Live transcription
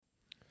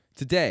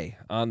Today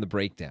on The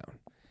Breakdown,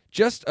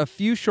 just a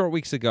few short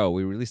weeks ago,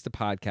 we released a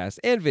podcast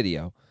and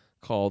video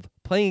called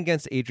Playing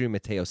Against Adrian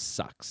Mateos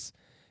Sucks.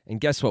 And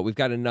guess what? We've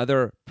got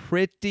another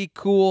pretty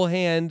cool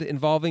hand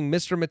involving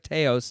Mr.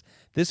 Mateos.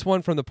 This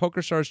one from the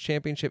PokerStars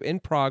Championship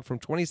in Prague from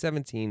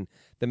 2017,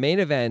 the main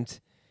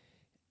event.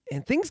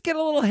 And things get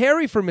a little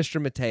hairy for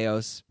Mr.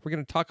 Mateos. We're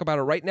going to talk about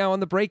it right now on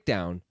The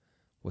Breakdown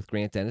with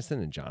Grant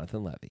Dennison and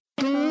Jonathan Levy.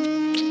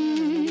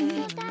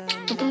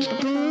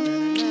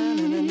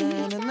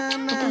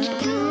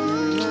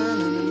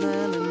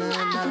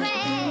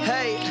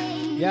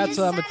 Yeah, it's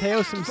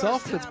Mateos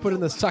himself that's put in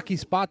the sucky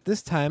spot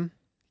this time.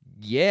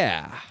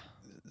 Yeah.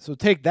 So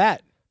take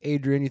that,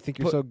 Adrian. You think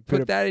you're so good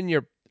put at that in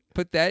your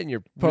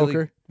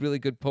poker, really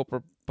good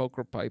poker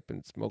pipe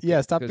and smoke.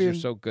 Yeah, stop being you're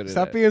so good at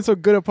stop being so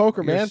good at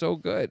poker, man. You're so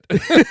good.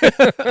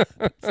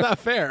 It's not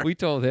fair. We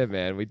told him,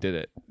 man. We did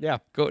it. Yeah.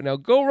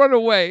 Go run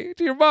away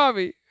to your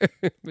mommy,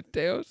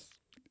 Mateos.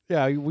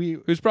 Yeah,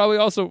 who's probably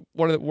also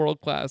one of the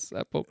world class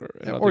at poker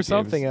or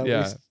something games. at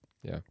least.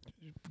 Yeah.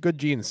 Good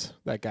genes,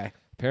 that guy.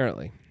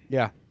 Apparently.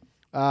 Yeah.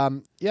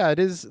 It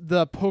is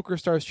the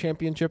PokerStars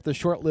Championship, the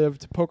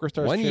short-lived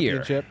PokerStars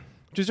Championship,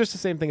 which is just the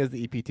same thing as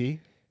the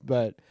EPT,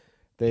 but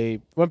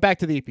they went back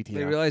to the EPT.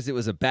 They realized it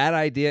was a bad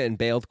idea and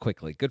bailed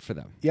quickly. Good for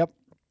them. Yep.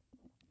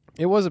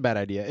 It was a bad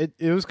idea.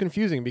 It was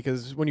confusing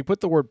because when you put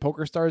the word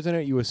PokerStars in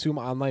it, you assume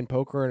online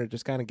poker, and it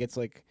just kind of gets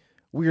like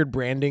weird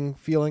branding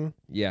feeling.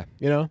 Yeah.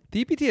 You know?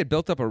 The EPT had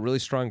built up a really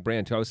strong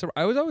brand, too.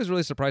 I was always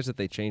really surprised that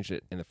they changed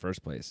it in the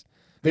first place.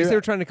 Because they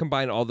were trying to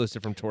combine all those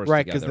different tours together.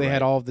 Right, because they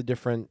had all of the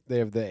different... They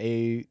have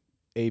the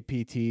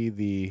APT,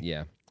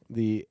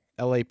 the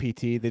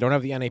LAPT. They don't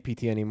have the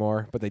NAPT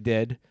anymore, but they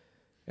did.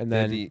 And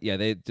then...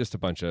 they just a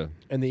bunch of...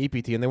 And the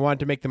EPT, and they wanted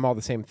to make them all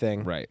the same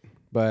thing. Right.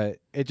 But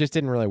it just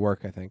didn't really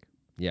work, I think.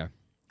 Yeah.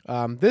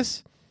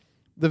 The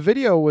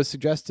video was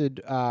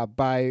suggested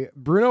by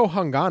Bruno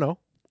Hungano.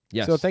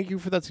 Yes. So thank you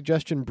for that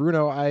suggestion,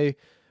 Bruno.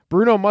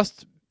 Bruno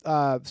must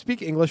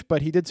speak English,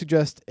 but he did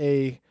suggest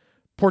a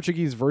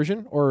Portuguese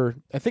version, or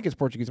I think it's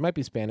Portuguese. It might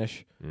be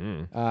Spanish. But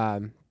I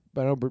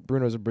know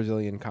Bruno's a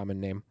Brazilian common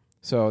name,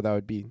 so that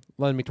would be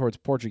lend me towards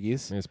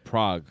Portuguese. It's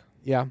Prague.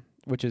 Yeah,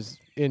 which is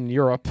in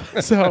Europe,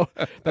 so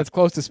that's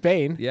close to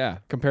Spain. Yeah,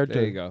 compared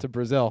to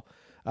Brazil.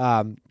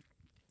 But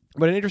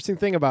an interesting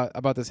thing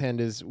about this hand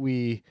is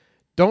we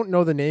don't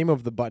know the name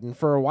of the button.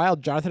 For a while,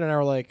 Jonathan and I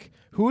were like,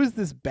 who is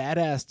this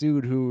badass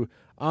dude who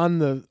on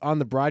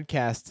the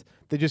broadcast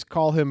they just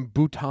call him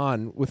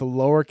Bhutan with a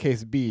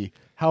lowercase b?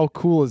 How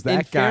cool is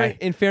that guy?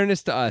 In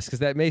fairness to us, because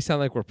that may sound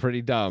like we're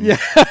pretty dumb. Yeah.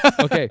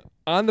 Okay,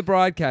 on the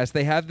broadcast,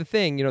 they have the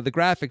thing, the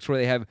graphics where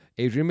they have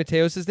Adrian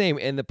Mateos' name,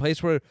 and the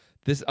place where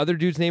this other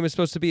dude's name is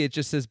supposed to be, it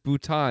just says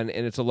Bhutan,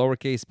 and it's a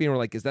lowercase b, and we're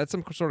like, is that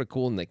some sort of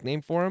cool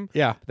nickname for him?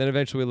 Yeah. Then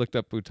eventually we looked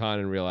up Bhutan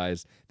and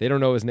realized they don't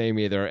know his name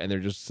either, and they're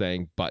just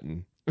saying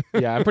button.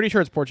 Yeah, I'm pretty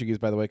sure it's Portuguese,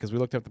 by the way, because we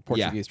looked up the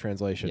Portuguese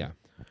translation.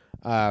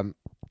 Yeah.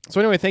 So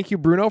anyway, thank you,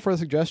 Bruno, for the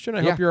suggestion.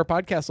 I hope you're a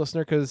podcast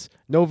listener, because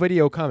no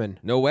video coming.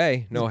 No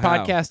way. No it's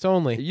how. Podcast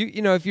only.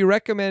 If you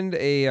recommend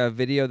a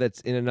video that's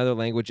in another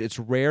language, it's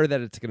rare that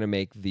it's going to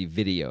make the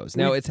videos.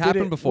 Now, it's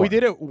happened before. We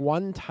did it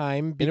one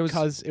time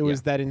because it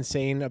was that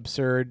insane,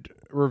 absurd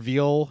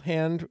reveal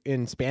hand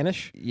in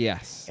Spanish.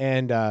 Yes.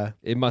 And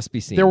it must be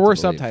seen. There were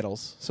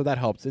subtitles, so that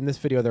helped. In this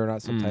video, there are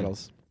not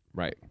subtitles.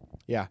 Right.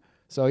 Yeah.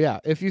 So,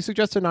 if you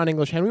suggest a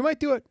non-English hand, we might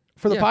do it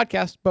for the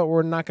podcast, but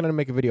we're not going to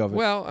make a video of it.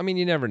 Well, I mean,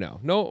 you never know.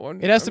 No,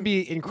 it has to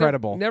be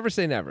incredible. Never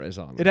say never is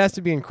all. It has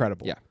to be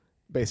incredible. Yeah.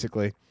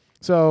 Basically.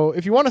 So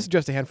if you want to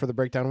suggest a hand for the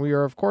breakdown, we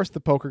are, of course, the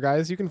Poker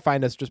Guys. You can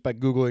find us just by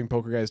Googling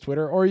Poker Guys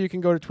Twitter, or you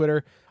can go to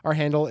Twitter. Our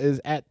handle is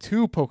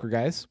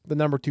 @2PokerGuys, the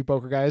number 2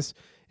 Poker Guys.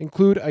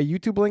 Include a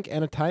YouTube link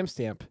and a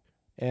timestamp.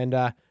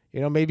 And,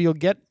 maybe you'll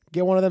get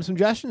one of them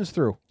suggestions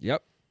through.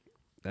 Yep.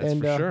 That's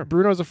for sure.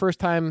 Bruno's a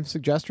first-time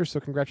suggester,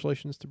 so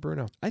congratulations to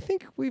Bruno. I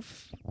think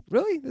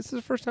this is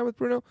the first time with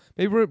Bruno.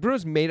 Maybe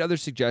Bruno's made other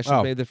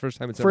suggestions. Maybe the first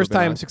time it's first ever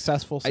been time on.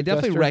 successful suggester. I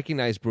definitely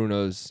recognize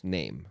Bruno's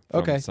name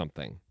from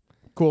something.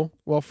 Cool.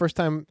 Well, first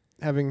time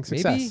having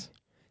success. Maybe,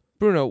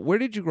 Bruno, where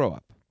did you grow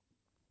up?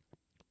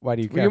 Why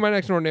do you care? Were you my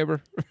next door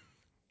neighbor?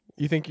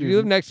 You think you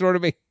live next door to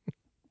me?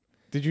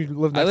 Did you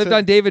live next I lived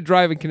on David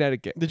Drive in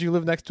Connecticut. Did you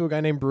live next to a guy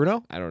named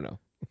Bruno? I don't know.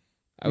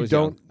 I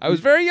was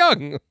very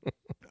young.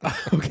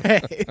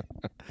 Okay.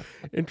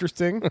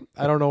 Interesting.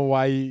 I don't know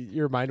why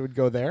your mind would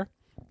go there,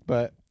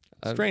 but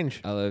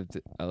strange. I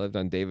lived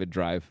on David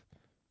Drive.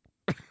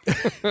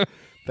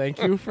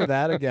 Thank you for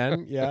that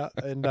again. Yeah.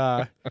 And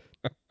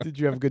did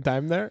you have a good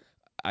time there?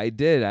 I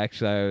did,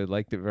 actually. I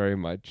liked it very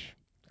much.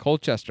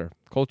 Colchester,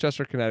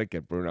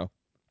 Connecticut, Bruno.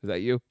 Is that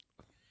you?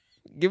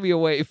 Give me a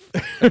wave.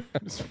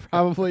 It's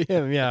probably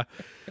him, yeah.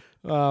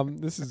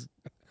 This is,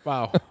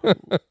 wow.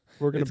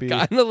 It's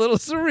gotten a little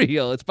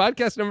surreal. It's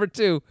podcast number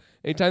 2.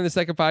 Anytime the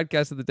second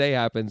podcast of the day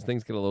happens,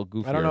 things get a little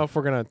goofier. I don't know if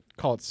we're going to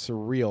call it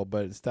surreal,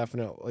 but it's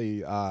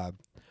definitely,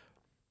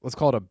 let's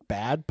call it a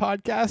bad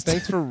podcast.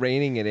 Thanks for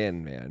reining it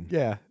in, man.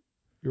 Yeah.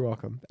 You're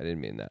welcome. I didn't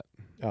mean that.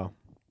 Oh.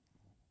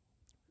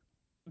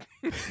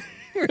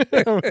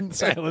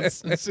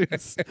 Silence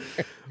ensues.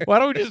 Why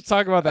don't we just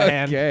talk about the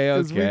hand? Okay,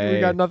 'Cause okay. We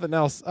got nothing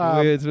else.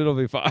 It'll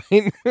be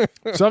fine.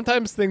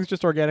 Sometimes things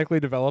just organically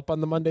develop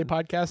on the Monday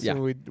podcast, Yeah.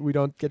 and we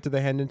don't get to the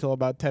hand until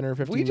about 10 or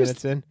 15 we minutes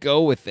just in.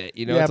 go with it.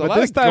 You know, yeah, it's a but lot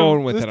this of time,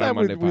 going with this it on time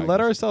Monday we let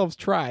podcast. ourselves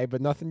try,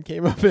 but nothing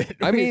came of it.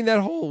 I mean, that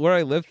whole Where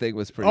I Live thing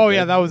was pretty oh good.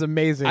 yeah, that was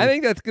amazing. I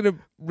think that's going to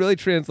really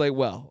translate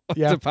well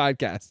Yeah. to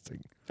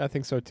podcasting. I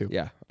think so too.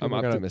 Yeah, I'm We're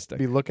gonna optimistic.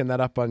 Be looking that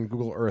up on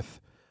Google Earth.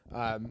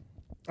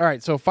 All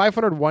right, so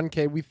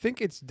 501K. We think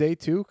it's day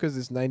 2 because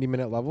it's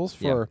 90-minute levels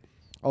for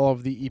all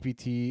of the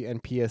EPT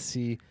and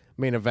PSC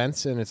main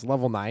events, and it's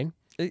level 9.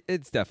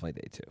 It's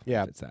definitely day 2.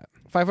 Yeah. if it's that.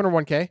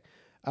 501K.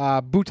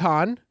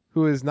 Bhutan,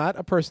 who is not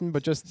a person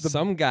but just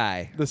Some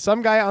guy.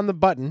 some guy on the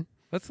button.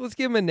 Let's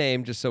give him a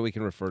name just so we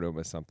can refer to him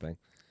as something.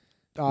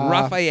 Raphael.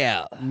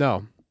 Raphael.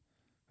 No,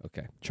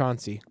 Okay.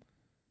 Chauncey.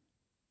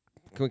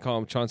 Can we call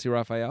him Chauncey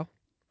Raphael?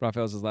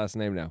 Raphael's his last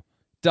name now.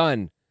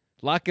 Done.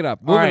 Lock it up.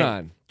 All Moving right.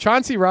 on.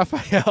 Chauncey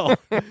Raphael.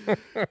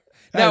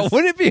 Now, As-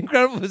 wouldn't it be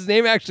incredible if his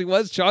name actually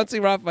was Chauncey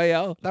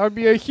Raphael? That would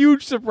be a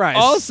huge surprise.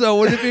 Also,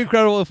 wouldn't it be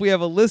incredible if we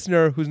have a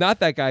listener who's not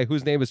that guy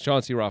whose name is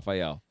Chauncey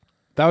Raphael?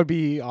 that would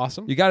be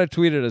awesome. You got to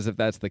tweet it as if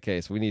that's the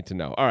case. We need to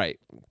know. All right.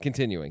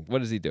 Continuing. What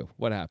does he do?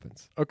 What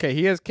happens? Okay,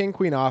 he has King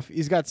Queen off.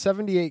 He's got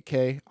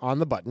 78K on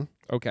the button.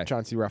 Okay.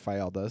 Chauncey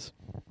Raphael does.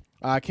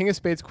 King of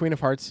Spades, Queen of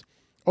Hearts.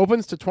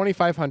 Opens to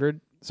 2,500.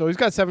 So he's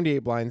got 78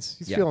 blinds.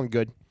 He's Yeah. feeling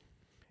good.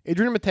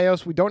 Adrian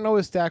Mateos, we don't know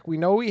his stack. We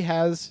know he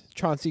has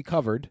Chauncey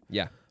covered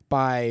Yeah.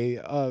 by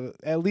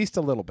at least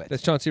a little bit.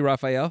 That's Chauncey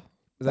Raphael?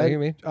 Is that what you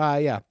mean?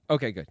 Yeah.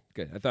 Okay, good.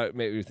 Good. I thought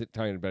maybe you were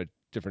talking about a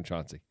different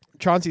Chauncey.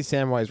 Chauncey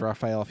Samwise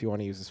Raphael, if you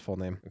want to use his full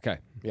name. Okay.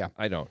 Yeah.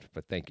 I don't,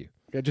 but thank you.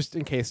 Yeah, just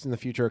in case in the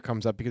future it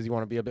comes up because you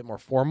want to be a bit more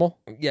formal.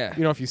 Yeah.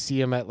 You know, if you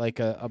see him at like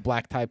a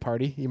black tie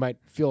party, you might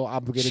feel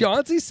obligated.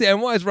 Chauncey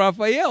Samwise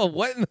Raphael.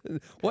 What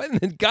in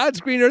the God's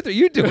green earth are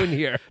you doing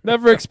here?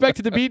 Never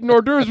expected to be eating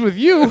hors d'oeuvres with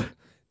you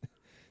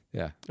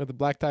Yeah. at the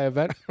black tie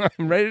event.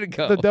 I'm ready to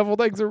go. The deviled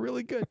eggs are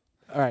really good.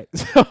 All right.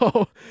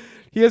 So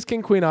he has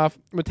King Queen off.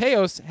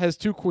 Mateos has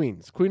 2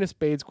 queens, Queen of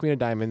Spades, Queen of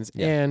Diamonds,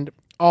 Yeah. and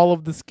all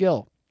of the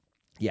skill.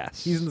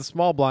 Yes. He's in the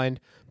small blind.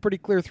 Pretty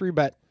clear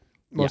 3-bet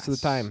most of Yes.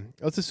 the time.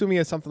 Let's assume he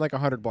has something like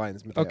 100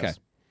 blinds. Mateos. Okay.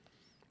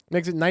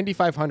 Makes it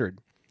 9,500,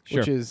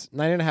 which Sure. is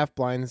 9.5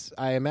 blinds.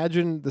 I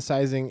imagine the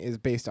sizing is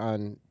based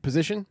on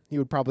position. He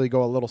would probably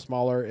go a little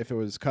smaller if it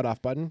was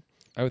cutoff button.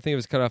 I would think if it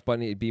was cut off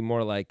button, it'd be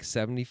more like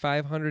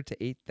 7,500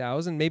 to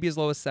 8,000, maybe as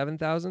low as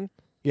 7,000.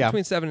 Yeah.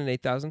 Between 7 and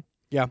 8,000.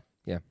 Yeah.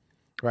 Yeah.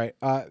 Right.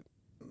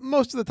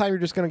 Most of the time you're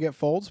just going to get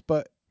folds,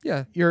 but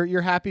Yeah.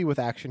 you're happy with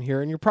action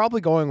here, and you're probably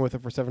going with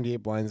it for 78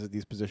 blinds at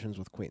these positions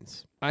with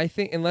queens. I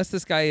think unless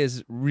this guy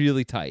is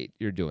really tight,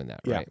 you're doing that,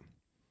 Yeah.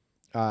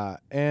 right?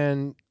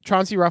 And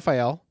Chauncey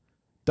Raphael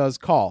does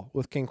call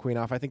with King Queen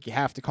off. I think you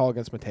have to call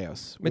against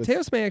Mateos.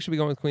 Mateos may actually be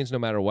going with queens no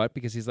matter what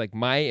because he's like,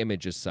 my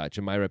image is such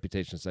and my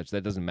reputation is such that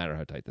it doesn't matter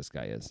how tight this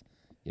guy is,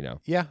 you know?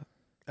 Yeah,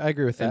 I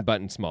agree with And that.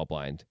 button small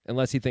blind.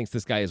 Unless he thinks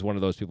this guy is one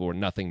of those people where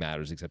nothing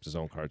matters except his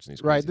own cards and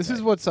he's Right. crazy This tight.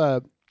 is what's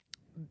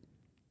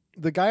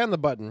the guy on the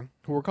button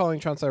who we're calling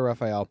Chauncey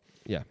Raphael.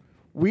 Yeah.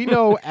 We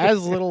know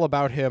as little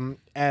about him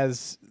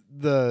as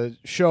the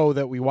show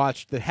that we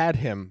watched that had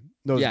him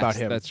knows Yes, about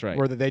him. that's right.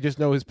 Where they just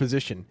know his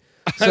position.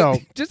 So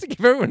just to give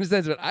everyone a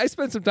sense of it, I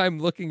spent some time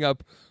looking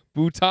up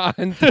Bhutan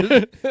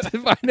to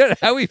find out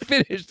how he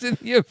finished in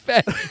the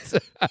event.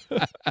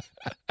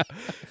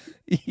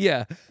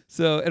 Yeah.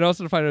 So, and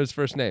also to find out his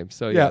first name.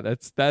 So yeah,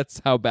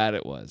 that's how bad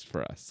it was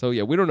for us. So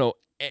yeah, we don't know.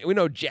 We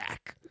know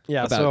jack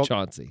yeah, about so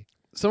Chauncey.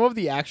 some of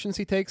the actions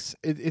he takes,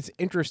 it's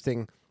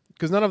interesting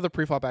because none of the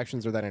pre-flop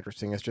actions are that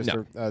interesting. It's just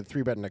No. a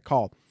 3-bet and a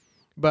call.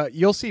 But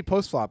you'll see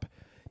post-flop,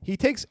 he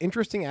takes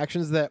interesting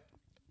actions that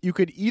you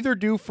could either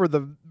do for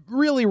the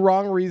really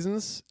wrong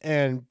reasons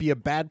and be a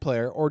bad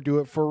player, or do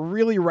it for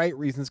really right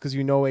reasons because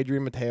you know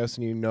Adrian Mateos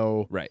and you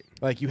know Right.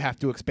 like you have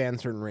to expand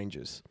certain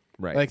ranges.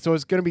 Right. Like, so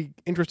it's going to be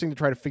interesting to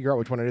try to figure out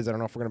which one it is. I don't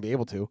know if we're going to be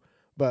able to,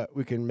 but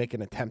we can make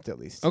an attempt at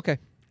least. Okay.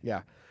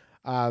 Yeah.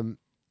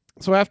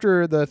 So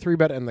after the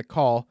 3-bet and the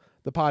call,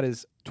 the pot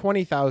is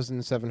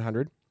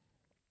 20,700,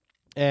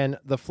 and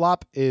the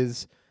flop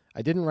is.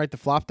 I didn't write the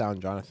flop down,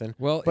 Jonathan.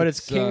 Well, but it's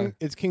King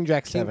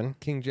Jack 7.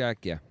 King Jack.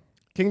 Yeah.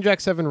 King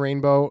Jack 7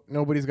 rainbow.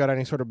 Nobody's got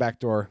any sort of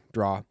backdoor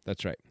draw,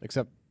 That's right.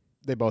 except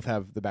they both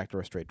have the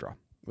backdoor straight draw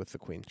with the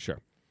queen. Sure.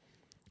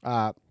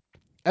 As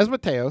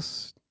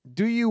Mateos,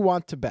 do you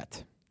want to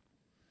bet?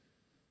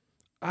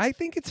 I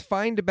think it's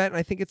fine to bet, and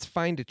I think it's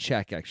fine to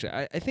check, actually.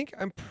 I think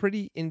I'm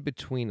pretty in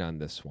between on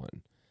this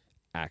one,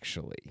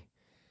 actually.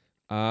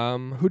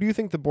 Who do you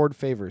think the board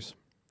favors?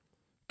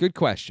 Good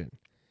question.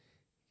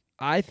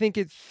 I think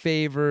it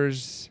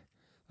favors,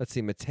 let's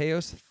see,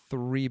 Mateos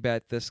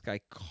 3-bet. This guy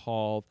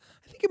called.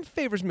 I think it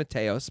favors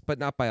Mateos, but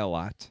not by a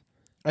lot.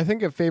 I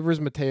think it favors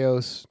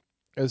Mateos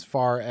as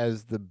far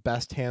as the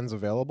best hands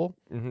available.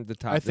 Mm-hmm, the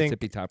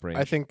tippy top range.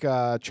 I think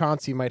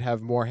Chauncey might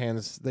have more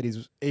hands that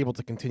he's able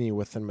to continue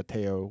with than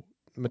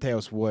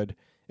Mateos would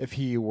if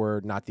he were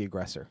not the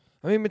aggressor.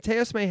 I mean,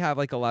 Mateos may have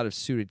like a lot of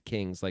suited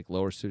kings, like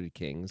lower suited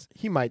kings,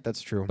 He might.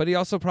 That's true. but he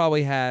also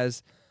probably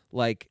has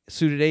like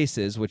suited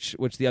aces, which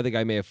the other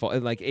guy may have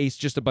folded, like ace,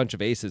 just a bunch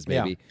of aces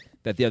maybe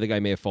that the other guy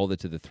may have folded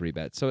to the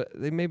 3-bet. So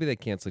maybe they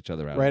cancel each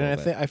other out. Right, a and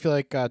little bit. I feel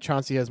like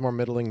Chauncey has more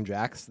middling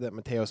jacks that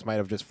Mateos might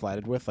have just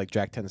flatted with, like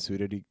Jack 10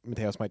 suited.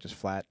 Mateos might just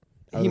flat.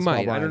 He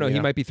might. I don't know. Yeah. He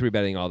might be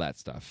 3-betting all that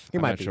stuff. He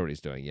I'm might not be. sure what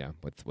he's doing. Yeah,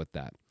 with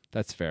that,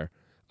 that's fair.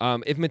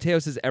 If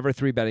Mateos is ever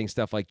 3-betting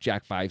stuff like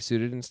Jack 5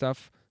 suited and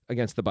stuff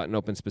against the button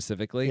open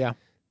specifically, Yeah.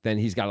 then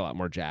he's got a lot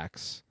more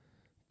jacks.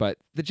 But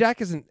the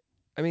jack isn't.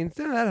 I mean,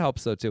 that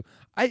helps though too.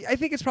 I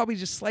think it's probably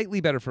just slightly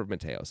better for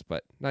Mateos,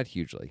 but not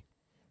hugely.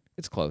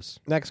 It's close.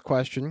 Next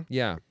question.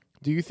 Yeah.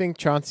 Do you think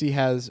Chauncey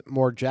has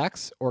more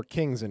jacks or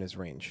kings in his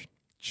range?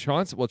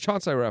 Chauncey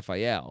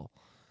Raphael.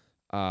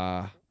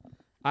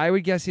 I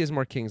would guess he has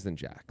more kings than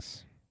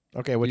jacks.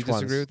 Okay, which Do you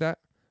ones? disagree with that?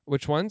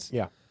 Which ones?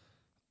 Yeah.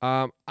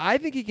 I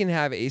think he can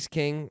have ace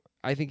king.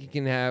 I think he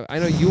can have. I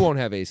know you won't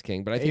have ace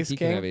king, but I think Ace he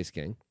king? can have ace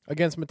king.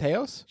 Against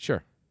Mateos?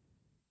 Sure.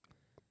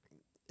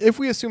 If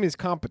we assume he's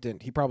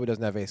competent, he probably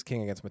doesn't have ace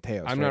king against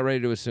Mateos. I'm not ready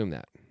to assume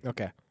that.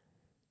 Okay.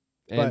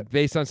 And But-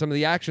 based on some of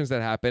the actions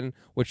that happen,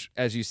 which,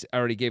 as you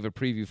already gave a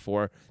preview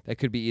for, that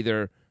could be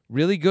either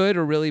really good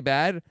or really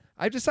bad.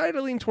 I've decided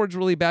to lean towards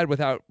really bad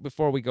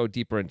before we go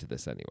deeper into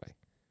this anyway.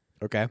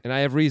 Okay. And I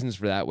have reasons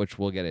for that, which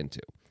we'll get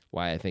into,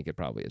 why I think it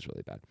probably is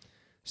really bad.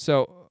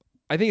 So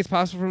I think it's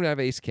possible for him to have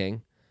ace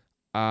king.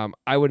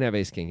 I wouldn't have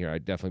ace king here.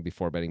 I'd definitely be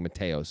 4-betting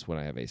Mateos when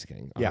I have ace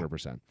king,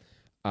 100%.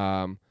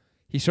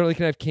 He certainly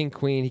can have king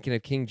queen. He can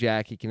have king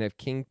jack. He can have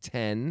king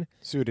 10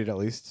 Suited at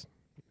least.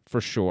 for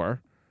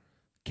sure.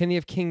 Can he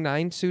have king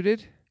 9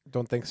 suited?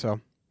 Don't think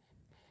so.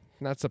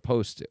 Not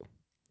supposed to.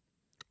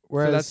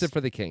 Whereas, So that's it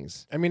for the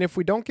kings. I mean, if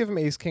we don't give him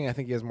ace king, I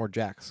think he has more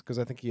jacks because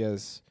I think he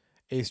has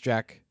ace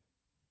jack,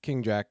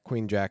 king jack,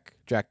 queen jack,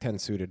 jack 10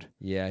 suited.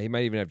 Yeah, he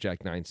might even have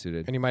jack 9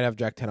 suited. And he might have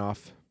jack 10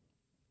 off.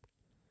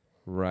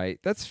 Right.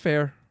 That's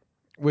fair.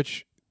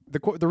 Which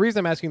the reason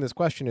I'm asking this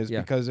question is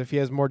Yeah. because if he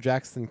has more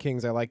jacks than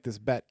kings, I like this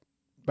bet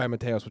by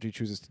Mateos, which he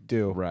chooses to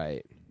do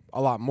Right.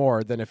 a lot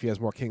more than if he has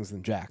more kings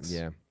than jacks.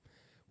 Yeah.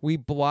 We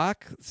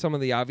block some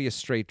of the obvious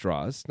straight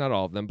draws. Not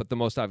all of them, but the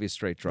most obvious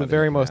straight draw. The that we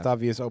very can most have.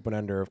 obvious open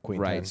ender of queen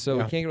 10. Right. So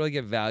yeah. we can't really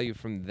get value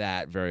from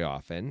that very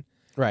often.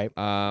 Right.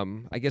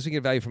 I guess we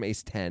get value from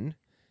ace 10.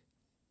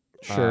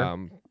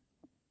 Sure.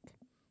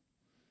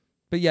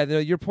 But yeah,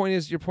 your point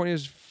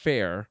is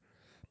fair.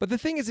 But the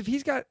thing is, if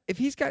he's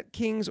got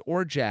kings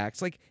or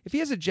jacks, like if he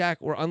has a jack,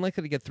 we're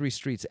unlikely to get 3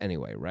 streets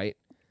anyway, right?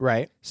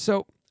 Right.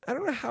 So I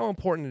don't know how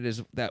important it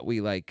is that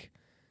we like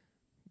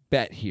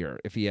bet here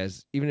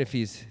even if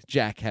he's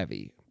jack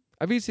heavy.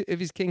 If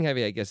he's king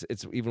heavy, I guess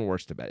it's even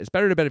worse to bet. It's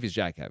better to bet if he's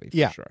jack heavy,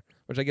 for sure.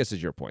 Which I guess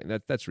is your point.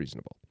 That's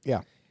reasonable.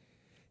 Yeah.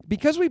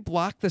 Because we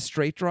block the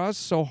straight draws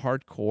so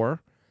hardcore,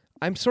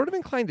 I'm sort of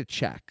inclined to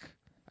check,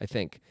 I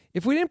think.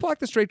 If we didn't block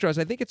the straight draws,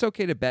 I think it's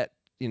okay to bet,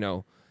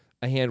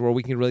 a hand where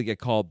we can really get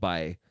called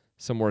by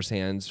some worse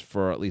hands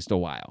for at least a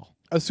while.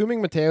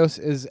 Assuming Mateos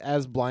is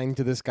as blind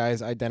to this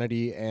guy's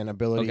identity and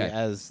ability Okay.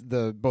 as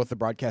both the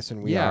broadcast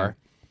and we Yeah. are,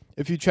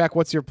 if you check,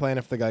 what's your plan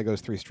if the guy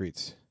goes 3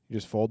 streets? You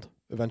just fold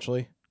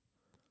eventually?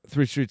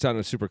 3 streets on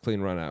a super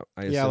clean run out.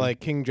 I Yeah, assume. like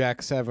king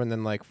jack 7,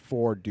 then like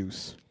 4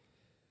 deuce.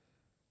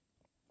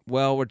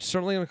 Well, we're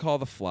certainly going to call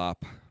the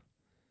flop.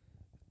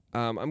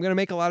 I'm going to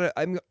make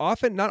I'm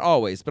often, not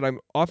always, but I'm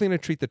often going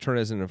to treat the turn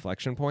as an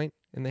inflection point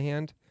in the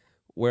hand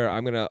where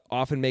I'm going to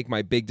often make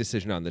my big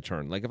decision on the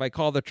turn. Like if I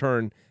call the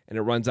turn and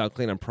it runs out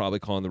clean, I'm probably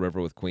calling the river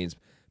with queens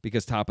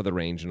because top of the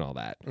range and all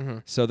that. Mm-hmm.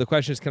 So the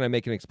question is, can I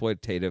make an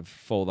exploitative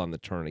fold on the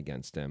turn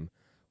against him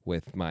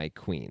with my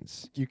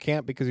queens? You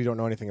can't because you don't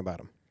know anything about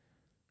him.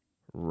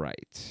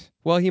 Right.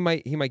 Well, he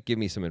might give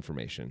me some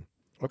information.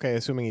 Okay,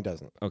 assuming he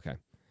doesn't. Okay.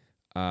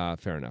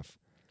 Fair enough.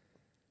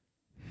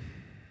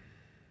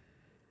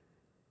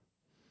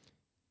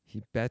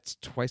 He bets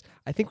twice.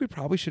 I think we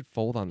probably should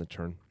fold on the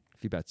turn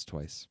if he bets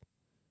twice.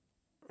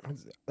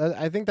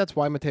 I think that's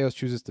why Mateos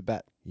chooses to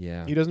bet.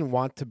 Yeah. He doesn't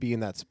want to be in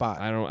that spot.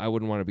 I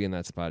wouldn't want to be in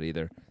that spot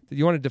either.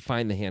 You want to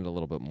define the hand a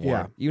little bit more.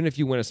 Yeah. Even if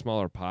you win a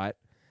smaller pot,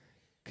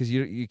 because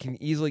you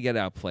can easily get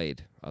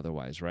outplayed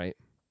otherwise, right?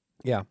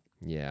 Yeah.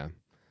 Yeah.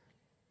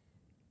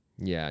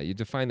 Yeah, you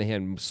define the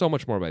hand so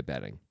much more by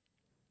betting.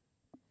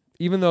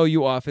 Even though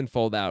you often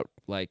fold out,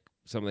 like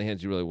some of the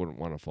hands you really wouldn't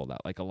want to fold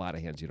out. Like a lot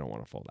of hands you don't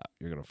want to fold out.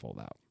 You're going to fold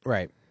out.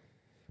 Right.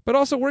 But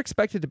also, we're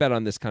expected to bet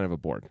on this kind of a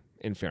board,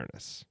 in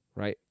fairness,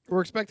 right?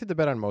 We're expected to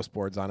bet on most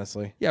boards,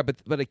 honestly. Yeah,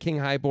 but a king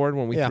high board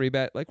when we Yeah.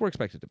 3-bet, like we're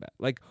expected to bet.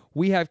 Like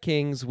we have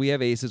kings, we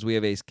have aces, we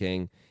have ace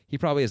king. He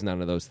probably has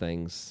none of those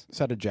things.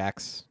 Set of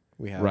jacks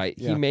we have. Right.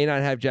 Yeah. He may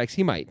not have jacks.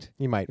 He might.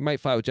 He might. He might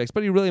fly with jacks,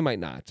 but he really might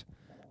not.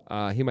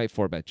 He might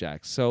 4-bet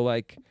jacks. So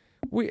like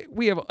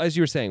we have, as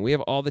you were saying, we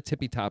have all the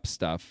tippy top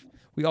stuff.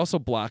 We also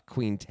block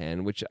queen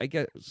 10, which I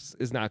guess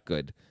is not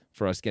good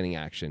for us getting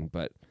action,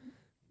 but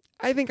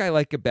I think I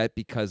like a bet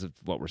because of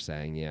what we're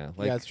saying. Yeah.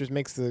 Like, yeah, it just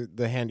makes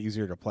the hand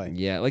easier to play.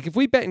 yeah. Like if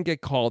we bet and get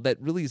called, that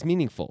really is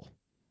meaningful.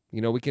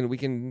 We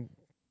can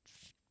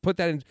put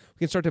that in. We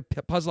can start to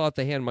puzzle out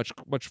the hand much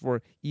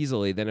more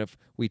easily than if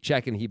we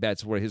check and he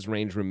bets where his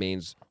range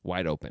remains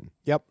wide open.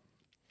 Yep.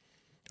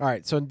 All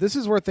right, so this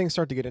is where things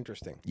start to get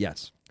interesting.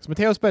 Yes. So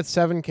Mateos bets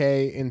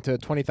 7K into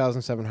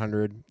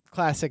 20,700.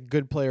 Classic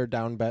good player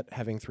down bet,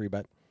 having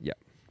 3-bet.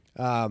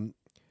 Yeah.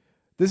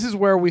 This is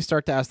where we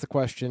start to ask the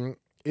question,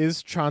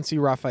 is Chauncey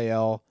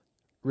Raphael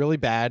really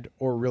bad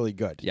or really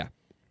good? Yeah.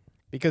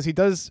 Because he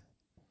does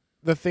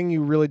the thing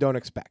you really don't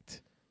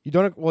expect. You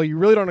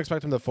really don't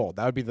expect him to fold.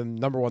 That would be the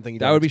number one thing you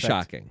don't That would be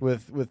expect shocking.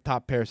 with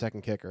top pair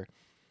second kicker.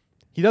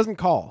 He doesn't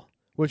call,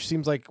 which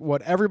seems like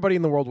what everybody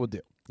in the world would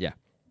do. Yeah.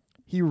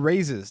 He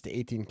raises to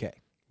 18K.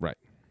 Right.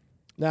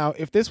 Now,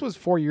 if this was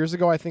 4 years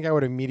ago, I think I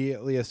would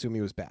immediately assume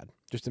he was bad.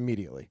 Just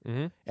immediately.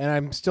 Mm-hmm. And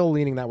I'm still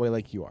leaning that way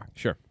like you are.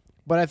 Sure.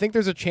 But I think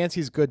there's a chance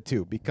he's good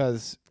too,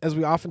 because as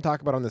we often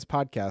talk about on this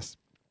podcast,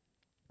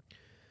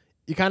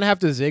 you kind of have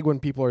to zig when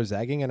people are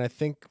zagging, and I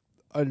think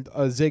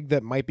a zig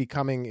that might be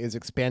coming is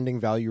expanding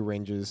value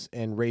ranges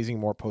and raising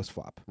more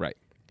post-flop. Right.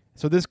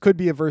 So this could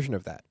be a version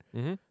of that,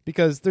 Mm-hmm.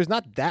 because there's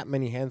not that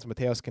many hands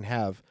Mateos can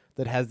have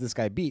that has this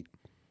guy beat.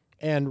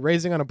 And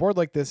raising on a board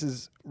like this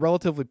is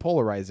relatively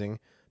polarizing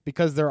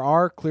because there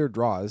are clear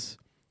draws,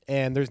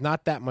 and there's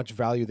not that much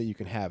value that you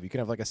can have. You can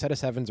have like a set of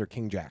sevens or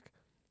king-jack.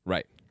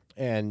 Right.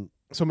 And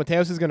so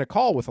Mateos is going to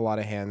call with a lot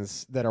of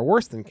hands that are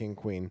worse than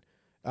king-queen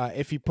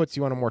if he puts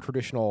you on a more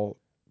traditional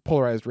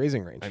polarized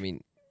raising range. I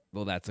mean,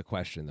 well, that's a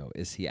question, though.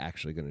 Is he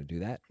actually going to do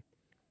that?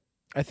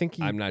 I think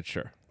I'm not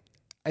sure.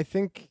 I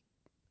think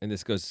And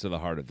this goes to the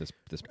heart of this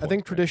point. I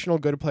think right? traditional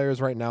good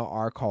players right now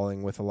are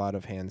calling with a lot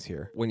of hands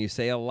here. When you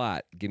say a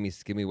lot, give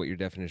me what your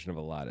definition of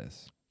a lot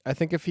is. I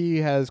think if he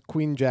has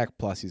queen-jack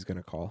plus, he's going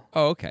to call.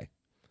 Oh, okay.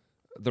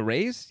 The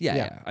raise? Yeah.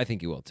 Yeah. I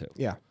think you will, too.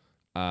 Yeah.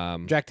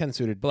 But Jack 10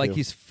 suited. like too.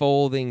 he's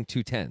folding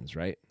 2 10s,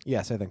 right?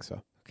 Yes, I think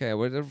so. Okay,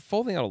 we're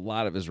folding out a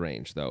lot of his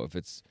range, though. If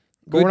it's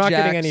But good we're not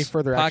jacks, getting any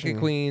further pocket action.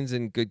 queens,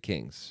 and good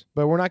kings.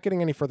 But we're not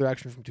getting any further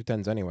action from 2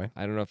 10s anyway.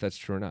 I don't know if that's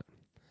true or not.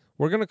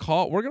 We're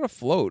gonna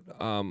float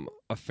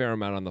a fair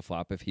amount on the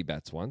flop if he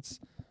bets once,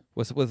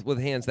 with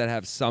hands that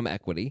have some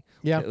equity.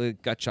 Yeah.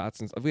 Gut shots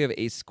and stuff. If we have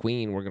ace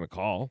queen, we're gonna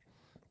call,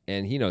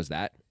 and he knows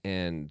that,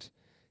 and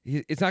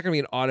it's not gonna be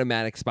an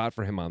automatic spot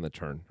for him on the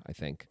turn. I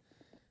think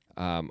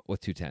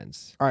with 2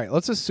 10s. All right,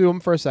 let's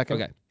assume for a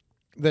second Okay.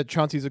 that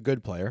Chauncey's a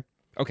good player,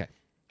 Okay.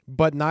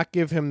 but not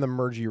give him the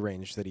mergey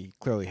range that he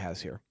clearly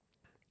has here.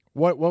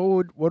 What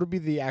would be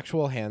the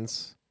actual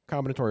hands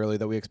combinatorially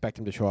that we expect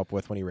him to show up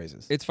with when he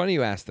raises? It's funny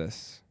you asked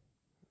this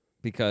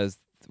because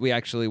we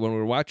actually, when we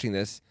were watching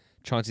this,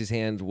 Chauncey's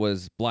hand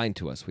was blind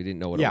to us. We didn't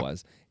know what Yeah. it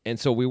was. And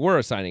so we were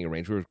assigning a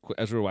range.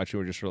 As we were watching,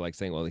 we were just sort of like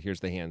saying, well, here's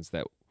the hands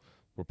that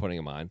we're putting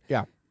him on.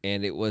 Yeah.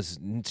 And it was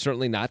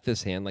certainly not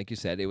this hand, like you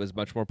said. It was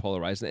much more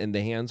polarized. And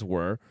the hands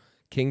were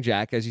king,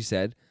 jack, as you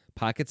said,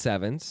 pocket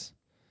sevens.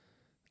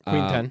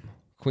 Queen 10.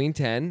 Queen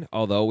 10,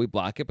 although we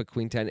block it, but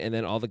queen 10, and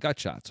then all the gut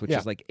shots, which Yeah.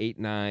 is like 8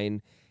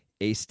 9,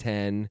 ace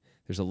 10.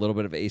 There's a little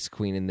bit of ace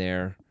queen in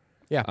there.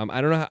 Yeah.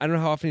 I don't know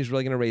how often he's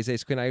really going to raise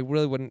ace queen. I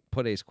really wouldn't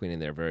put ace queen in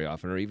there very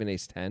often, or even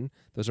ace 10.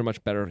 Those are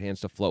much better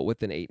hands to float with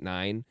than 8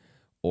 9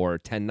 or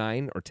 10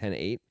 9 or 10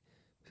 8,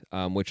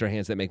 which are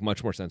hands that make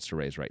much more sense to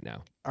raise right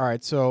now. All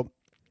right, so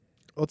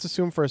let's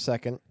assume for a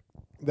second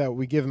that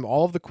we give him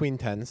all of the queen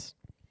 10s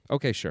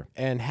Okay, sure.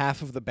 and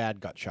half of the bad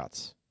gut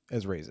shots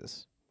as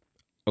raises,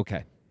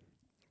 Okay,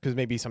 because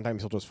maybe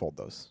sometimes he'll just fold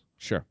those.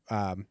 sure.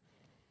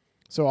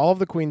 So all of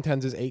the queen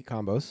 10s is 8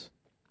 combos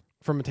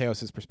from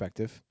Mateos'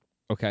 perspective.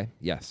 Okay,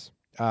 yes.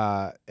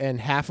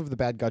 And half of the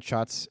bad gut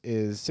shots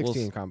is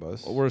 16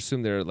 combos. We're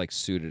assuming they're like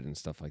suited and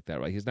stuff like that,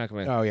 right? He's not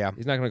going to. Oh yeah.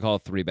 He's not going to call a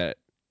 3-bet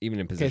even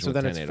in position. Okay, so with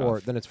then 10, it's 8 four.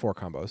 off. Then it's 4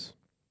 combos.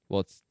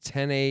 Well, it's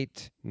 10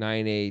 8,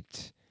 9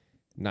 8,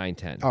 9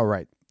 10. Oh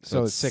right.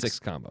 So it's it's 6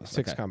 combos.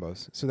 6 Okay.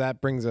 combos. So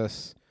that brings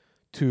us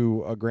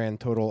to a grand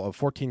total of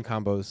 14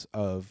 combos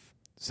of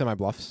semi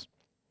bluffs.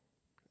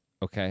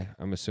 Okay,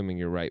 I'm assuming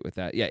you're right with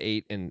that. Yeah,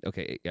 8 and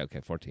okay,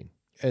 14.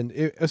 And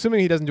assuming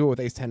he doesn't do it with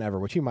ace 10 ever,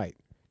 which he might.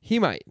 He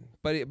might,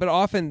 but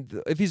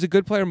often if he's a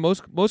good player,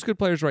 most good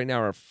players right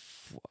now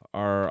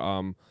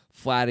are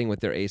flatting with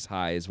their ace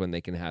highs when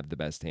they can have the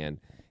best hand,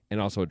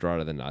 and also a draw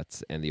to the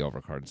nuts and the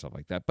overcard and stuff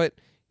like that. But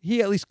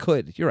he at least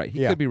could. You're right.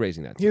 He Yeah. could be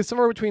raising that. He has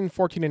somewhere between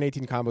 14 and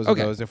 18 combos of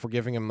Okay. those if we're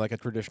giving him like a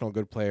traditional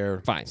good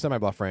player Fine. semi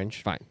bluff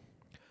range. Fine.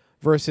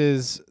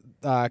 Versus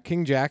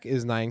King Jack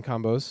is 9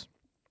 combos,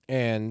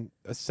 and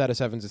a set of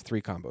sevens is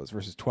 3 combos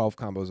versus 12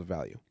 combos of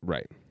value.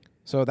 Right.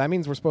 So that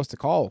means we're supposed to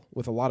call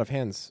with a lot of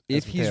hands.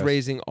 If as he's Mateos.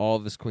 raising all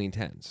of his queen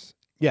 10s,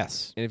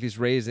 Yes. and if he's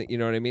raising, you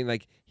know what I mean?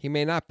 Like he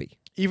may not be.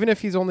 Even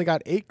if he's only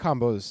got 8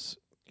 combos,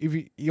 if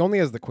he only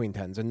has the queen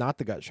 10s and not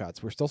the gut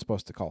shots, we're still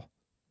supposed to call.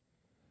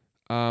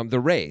 The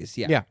raise,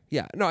 yeah.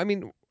 Yeah. No, I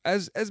mean,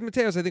 as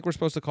Mateos, I think we're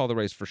supposed to call the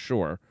raise for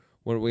sure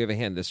when we have a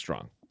hand this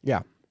strong.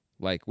 Yeah.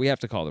 Like we have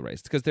to call the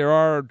raise because there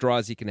are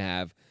draws he can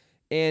have,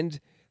 and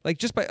like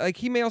just by like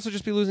he may also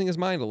just be losing his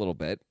mind a little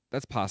bit.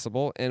 That's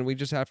possible, and we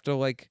just have to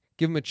like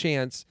give him a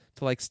chance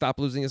to like stop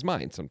losing his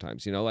mind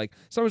sometimes. Like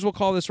sometimes we'll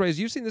call this raise.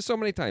 You've seen this so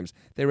many times.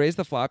 They raise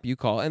the flop, you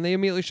call, and they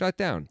immediately shut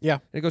down. Yeah.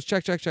 And it goes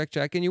check, check, check,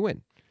 check, and you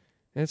win.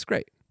 And it's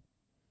great.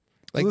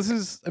 So this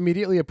is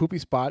immediately a poopy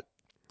spot,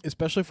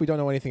 especially if we don't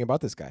know anything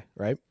about this guy,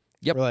 right?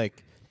 Yep. We're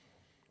like,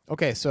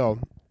 okay, so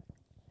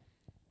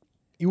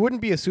you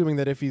wouldn't be assuming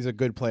that if he's a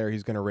good player,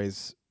 he's going to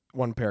raise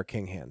one pair of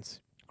king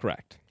hands.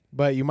 Correct.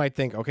 But you might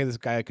think, okay, this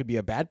guy could be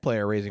a bad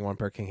player raising one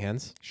pair of king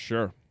hands.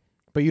 Sure.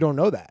 But you don't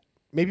know that.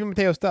 Maybe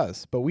Mateos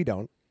does, but we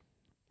don't.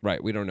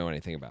 Right. We don't know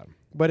anything about him.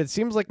 But it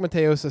seems like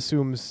Mateos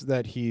assumes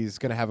that he's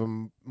going to have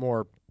a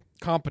more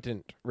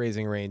competent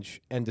raising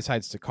range and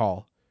decides to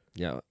call.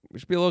 Yeah. We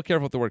should be a little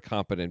careful with the word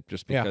competent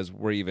just because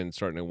we're even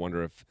starting to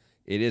wonder if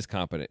it is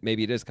competent.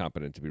 Maybe it is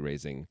competent to be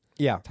raising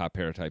top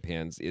pair type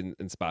hands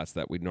in spots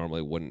that we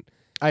normally wouldn't.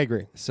 I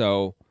agree.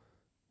 So,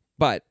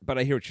 but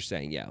I hear what you're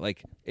saying. Yeah.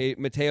 Like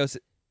Mateos,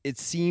 it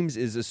seems,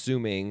 is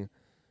assuming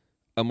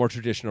a more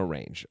traditional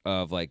range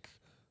of like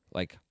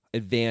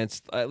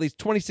advanced, at least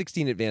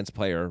 2016 advanced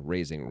player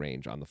raising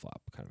range on the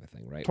flop kind of a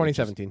thing, right?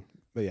 2017,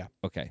 but yeah.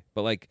 Okay,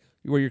 but like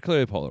where you're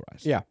clearly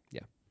polarized. Yeah.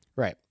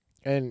 Right.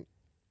 And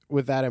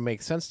with that, it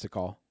makes sense to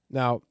call.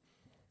 Now,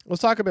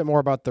 let's talk a bit more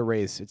about the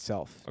raise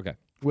itself. Okay.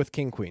 With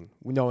king queen,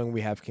 knowing we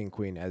have king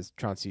queen as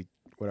Chauncey,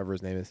 whatever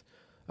his name is.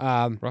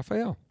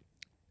 Raphael.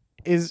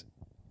 Is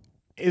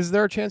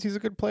there a chance he's a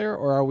good player,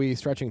 or are we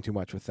stretching too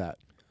much with that?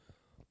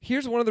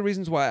 Here's one of the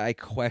reasons why I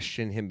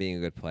question him being a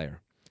good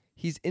player.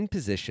 He's in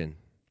position.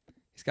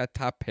 He's got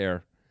top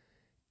pair.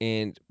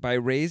 And by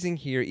raising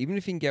here, even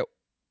if he can get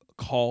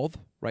called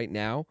right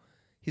now,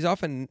 he's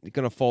often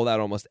going to fold out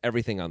almost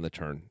everything on the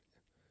turn.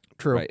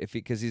 True. Right?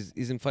 Because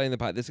he's inflating the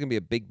pot. This is going to be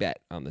a big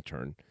bet on the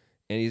turn.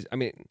 And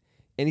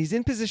he's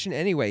in position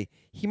anyway.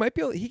 He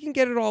can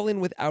get it all in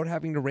without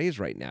having to raise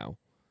right now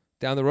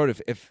down the road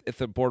if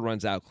the board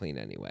runs out clean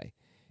anyway.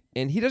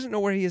 And he doesn't know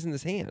where he is in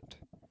this hand.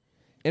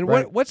 And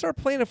right. what's our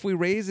plan if we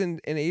raise and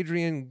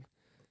Adrian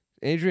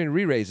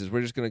re-raises?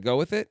 We're just going to go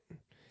with it?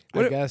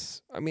 I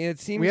guess. I mean,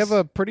 it seems... We have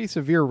a pretty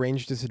severe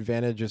range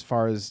disadvantage as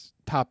far as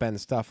top-end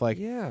stuff. Like,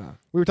 yeah.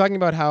 We were talking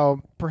about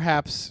how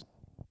perhaps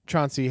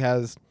Chauncey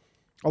has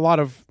a lot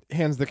of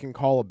hands that can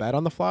call a bet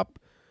on the flop,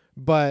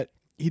 but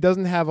he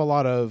doesn't have a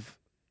lot of...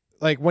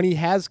 Like, when he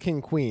has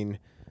king-queen,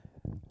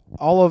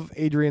 all of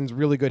Adrian's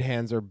really good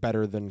hands are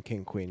better than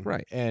king-queen.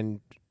 Right.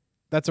 And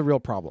that's a real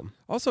problem.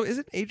 Also,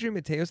 isn't Adrian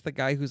Mateos the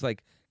guy who's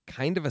like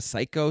kind of a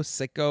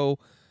sicko,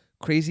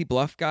 crazy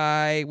bluff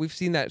guy? We've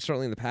seen that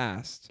certainly in the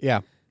past. Yeah.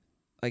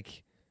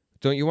 Like,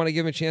 don't you want to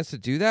give him a chance to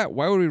do that?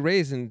 Why would we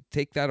raise and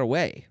take that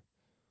away?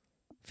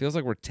 Feels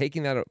like we're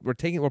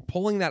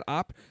pulling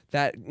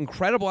that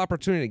incredible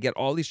opportunity to get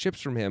all these chips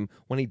from him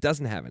when he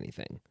doesn't have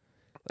anything.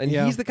 And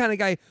he's the kind of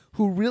guy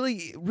who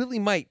really, really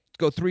might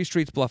go 3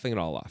 streets bluffing it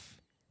all off.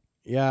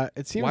 Yeah,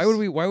 it seems. Why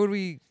would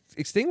we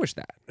extinguish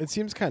that? It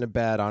seems kind of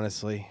bad,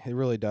 honestly. It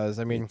really does.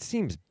 I mean, it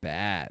seems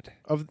bad.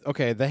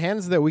 The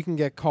hands that we can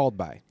get called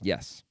by.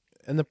 Yes.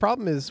 And the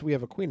problem is we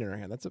have a queen in our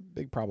hand. That's a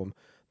big problem.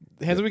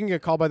 The hands that we can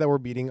get called by that we're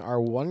beating are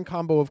one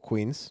combo of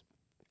queens.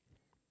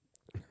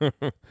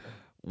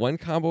 One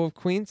combo of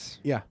queens?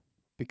 Yeah,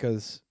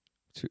 because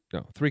 3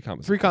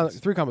 combos. Three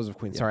combos of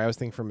queens. Yeah. Sorry, I was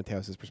thinking from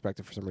Mateos'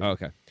 perspective for some reason. Oh,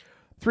 okay.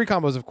 3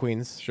 combos of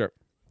queens. Sure.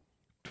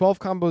 12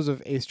 combos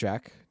of ace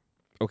jack.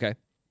 Okay.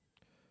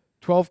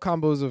 12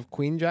 combos of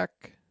queen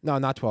jack. No,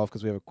 not 12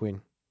 because we have a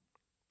queen.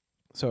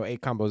 So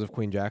 8 combos of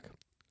queen jack.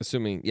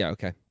 Assuming, yeah,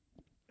 okay.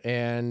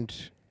 And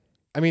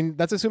I mean,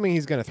 that's assuming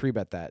he's going to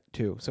 3-bet that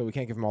too. So we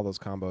can't give him all those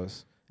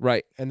combos.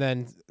 Right. And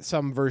then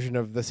some version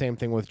of the same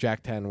thing with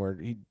jack 10 where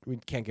we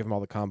can't give him all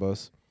the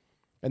combos.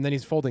 And then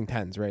he's folding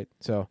 10s, right?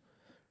 So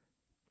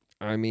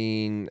I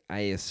mean, I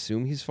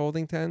assume he's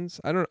folding 10s.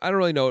 I don't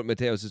really know what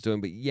Mateos is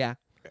doing, but yeah.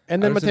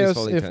 And then I assume he's Mateos,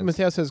 folding if 10s.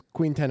 Mateos has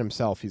queen 10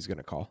 himself, he's going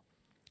to call.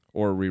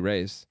 Or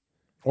re-raise.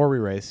 Or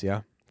re-raise,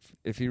 yeah.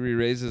 If he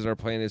re-raises, our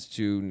plan is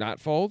to not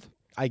fold.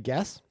 I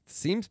guess.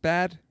 Seems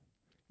bad.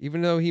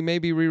 Even though he may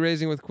be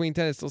re-raising with queen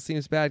 10, it still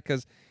seems bad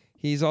because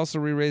he's also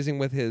re-raising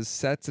with his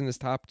sets in his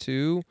top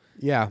 2.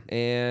 Yeah.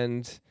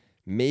 And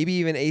maybe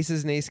even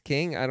aces and ace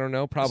king. I don't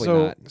know. Probably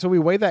not. So we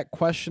weigh that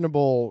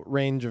questionable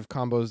range of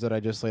combos that I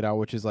just laid out,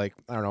 which is like,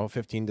 I don't know,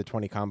 15 to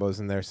 20 combos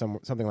in there,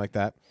 something like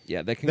that.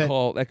 Yeah, that can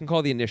call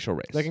the initial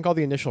raise. They can call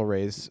the initial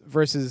raise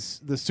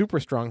versus the super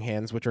strong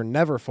hands, which are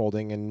never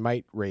folding and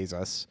might raise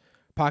us.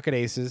 Pocket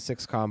aces,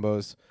 6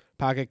 combos.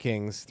 Pocket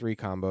kings, 3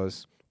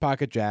 combos.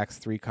 Pocket jacks,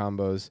 3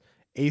 combos.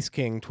 Ace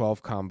king,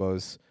 12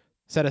 combos.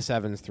 Set of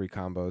 7s, 3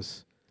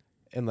 combos.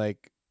 And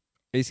like...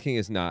 Ace king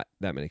is not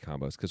that many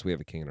combos because we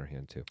have a king in our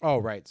hand too. Oh,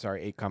 right.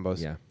 Sorry, 8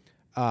 combos. Yeah.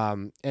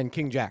 And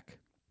king jack,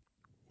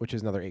 which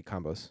is another 8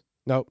 combos.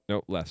 Nope,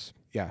 less.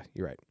 Yeah,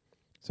 you're right.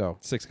 So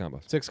 6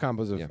 combos. 6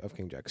 combos of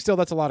king jack. Still,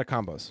 that's a lot of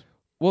combos.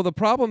 Well, the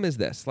problem is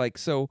this. Like,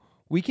 so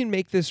we can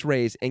make this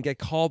raise and get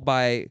called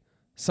by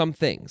some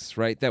things,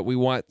 right, that we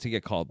want to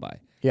get called by.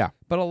 Yeah.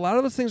 But a lot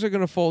of those things are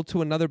going to fold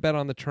to another bet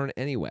on the turn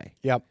anyway.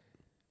 Yep.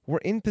 We're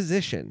in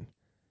position.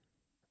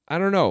 I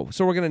don't know.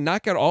 So we're going to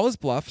knock out all his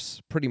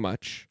bluffs, pretty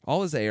much.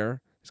 All his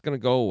air is going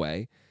to go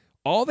away.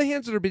 All the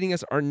hands that are beating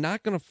us are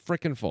not going to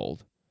frickin'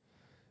 fold.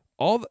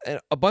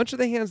 A bunch of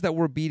the hands that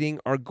we're beating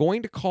are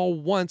going to call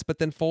once, but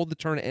then fold the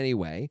turn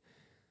anyway.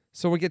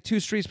 So we get 2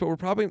 streets, but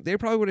they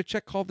probably would have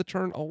check called the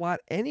turn a lot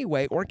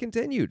anyway, or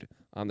continued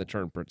on the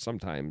turn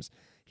sometimes.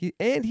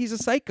 He's a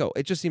psycho.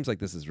 It just seems like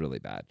this is really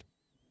bad.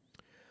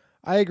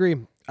 I agree.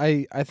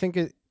 I think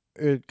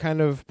it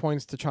kind of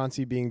points to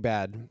Chauncey being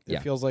bad. It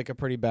feels like a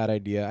pretty bad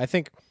idea. I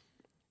think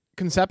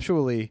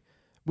conceptually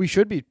we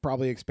should be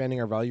probably expanding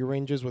our value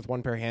ranges with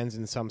 1 pair hands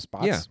in some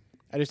spots. Yeah.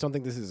 I just don't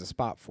think this is a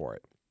spot for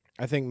it.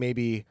 I think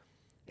maybe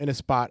in a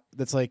spot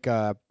that's like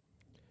a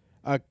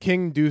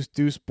king deuce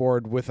deuce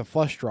board with a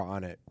flush draw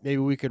on it, maybe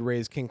we could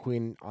raise king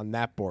queen on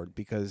that board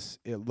because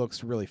it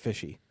looks really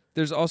fishy.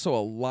 There's also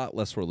a lot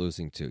less we're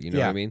losing to. You know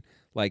what I mean?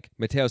 Like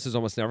Mateos is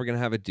almost never going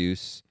to have a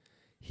deuce.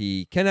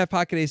 He can have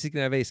pocket ace, he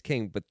can have ace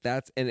king, but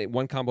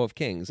one combo of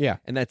kings. Yeah.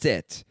 And that's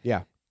it.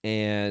 Yeah.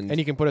 And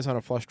he can put us on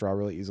a flush draw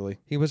really easily.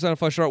 He puts on a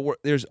flush draw.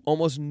 There's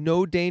almost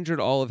no danger at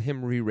all of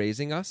him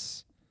re-raising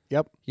us.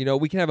 Yep. You know,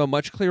 we can have a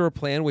much clearer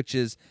plan, which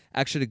is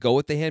actually to go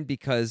with the hand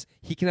because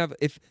he can have,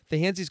 if the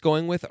hands he's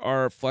going with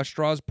are flush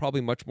draws,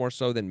 probably much more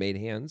so than made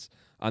hands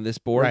on this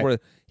board, where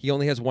he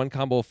only has 1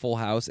 combo of full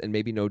house and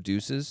maybe no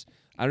deuces.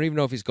 I don't even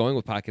know if he's going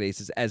with pocket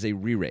aces as a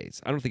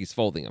re-raise. I don't think he's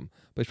folding them,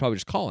 but he's probably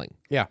just calling.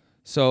 Yeah.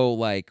 So,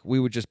 like, we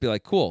would just be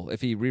like, cool.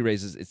 If he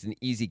re-raises, it's an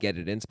easy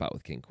get-it-in spot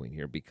with king queen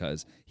here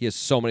because he has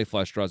so many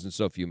flush draws and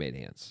so few made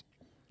hands.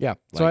 Yeah.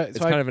 Like, it's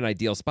kind of an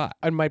ideal spot.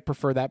 I might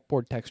prefer that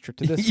board texture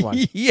to this one.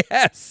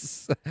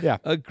 Yes. Yeah.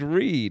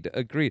 Agreed.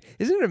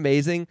 Isn't it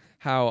amazing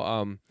how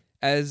I'm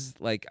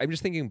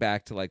just thinking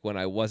back to like when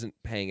I wasn't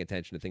paying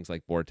attention to things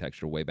like board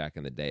texture way back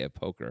in the day of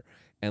poker,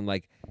 and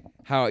like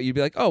how you'd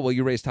be like, oh well,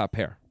 you raise top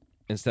pair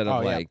instead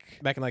of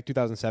back in like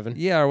 2007.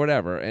 Yeah, or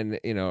whatever, and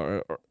you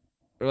know,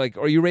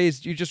 or you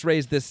just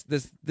raised this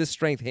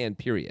strength hand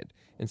period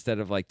instead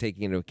of like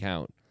taking into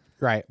account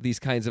these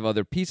kinds of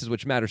other pieces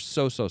which matter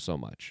so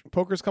much.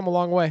 Poker's come a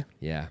long way.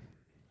 Yeah.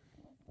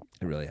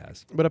 It really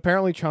has. But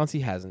apparently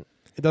Chauncey hasn't.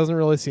 It doesn't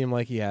really seem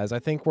like he has. I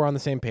think we're on the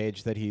same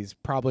page that he's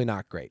probably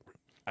not great.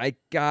 I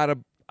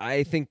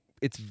think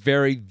it's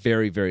very,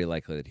 very, very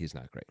likely that he's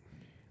not great.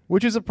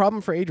 Which is a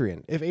problem for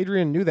Adrian. If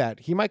Adrian knew that,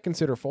 he might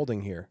consider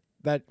folding here.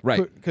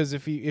 Because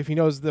if he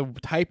knows the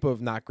type of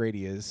not great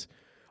he is.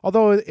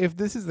 Although if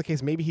this is the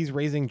case, maybe he's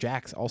raising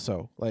jacks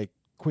also, like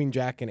queen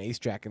jack and ace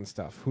jack and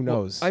stuff. Who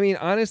knows? I mean,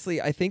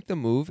 honestly, I think the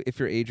move, if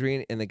you're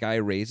Adrian and the guy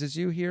raises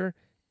you here,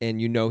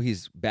 and you know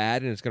he's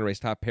bad and it's going to raise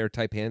top pair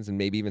type hands and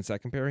maybe even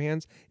second pair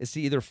hands, is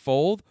to either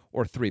fold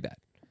or 3-bet.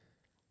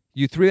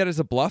 You 3-bet as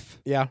a bluff.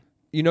 Yeah.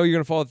 You know you're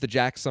going to fold out the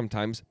jacks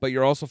sometimes, but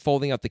you're also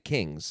folding out the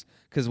kings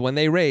because when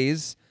they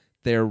raise,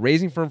 they're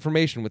raising for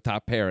information with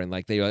top pair, and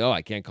like they're like, oh,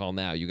 I can't call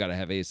now. You got to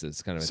have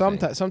aces, kind of.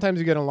 Sometimes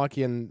you get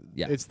unlucky, and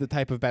it's the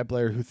type of bad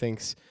player who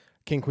thinks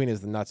king queen is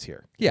the nuts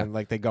here. Yeah, and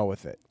like they go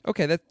with it.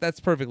 Okay, that's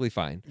perfectly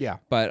fine. Yeah,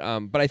 but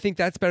I think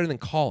that's better than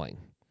calling,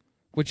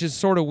 which is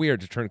sort of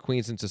weird to turn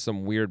queens into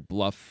some weird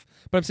bluff.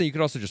 But I'm saying you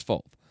could also just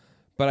fold.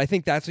 But I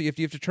think that's what you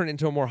have to turn it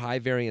into a more high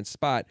variance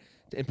spot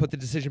and put the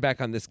decision back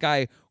on this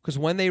guy, because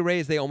when they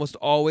raise, they almost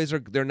always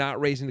they're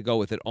not raising to go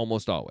with it,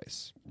 almost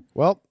always.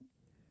 Well,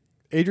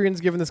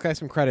 Adrian's giving this guy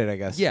some credit, I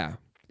guess. Yeah.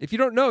 If you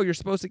don't know, you're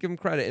supposed to give him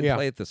credit and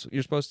play it this.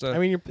 You're supposed to. I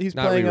mean, he's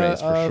not playing a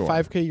sure.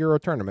 5K Euro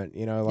tournament.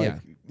 You know,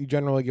 you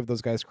generally give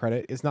those guys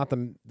credit. It's not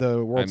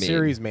the World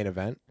Series main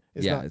event.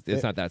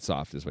 It's not that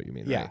soft, is what you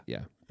mean, right?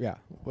 Yeah.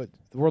 But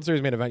the World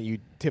Series main event, you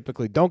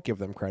typically don't give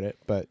them credit,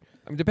 but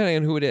depending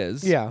on who it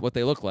is, what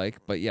they look like,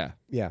 but yeah.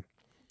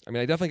 I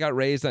mean, I definitely got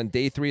raised on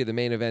day 3 of the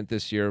main event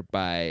this year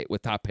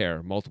with top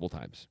pair multiple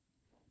times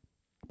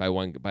by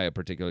a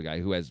particular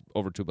guy who has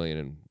over $2 billion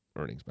in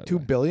earnings. By the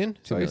way. $2 billion?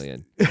 $2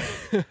 million.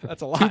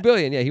 That's a lot. $2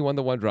 billion. Yeah, he won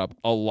the one drop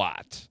a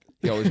lot.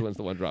 He always wins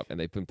the one drop, and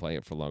they've been playing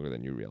it for longer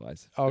than you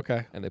realize.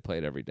 Okay. And they play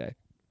it every day.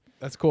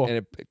 That's cool.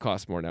 And it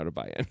costs more now to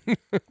buy in.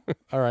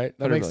 All right,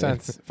 that makes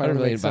sense. $100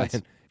 million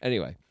buy-in.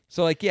 Anyway,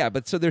 so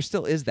so there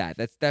still is that.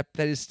 That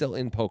is still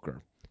in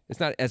poker.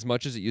 It's not as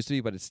much as it used to be,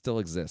 but it still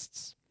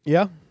exists.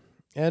 Yeah.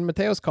 And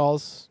Mateos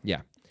calls.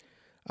 Yeah.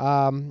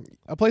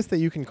 A place that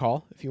you can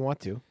call if you want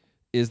to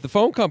is the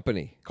phone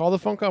company. Call the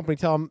phone company.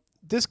 Tell them,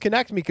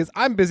 disconnect me because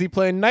I'm busy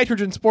playing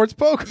Nitrogen Sports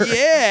Poker.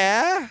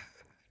 Yeah.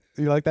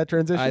 You like that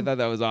transition? I thought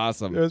that was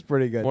awesome. It was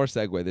pretty good. More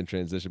segue than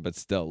transition, but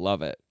still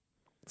love it.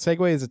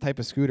 Segway is a type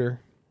of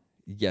scooter.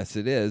 Yes,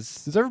 it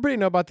is. Does everybody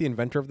know about the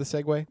inventor of the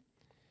Segway?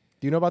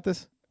 Do you know about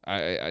this?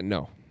 I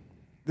know.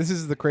 This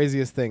is the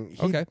craziest thing.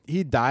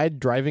 He died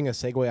driving a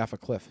Segway off a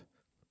cliff.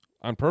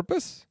 On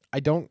purpose? I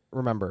don't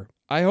remember.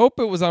 I hope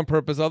it was on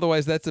purpose.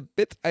 Otherwise, that's a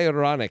bit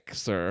ironic,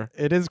 sir.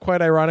 It is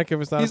quite ironic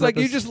if it's not. He's like,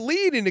 you just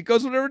lead and it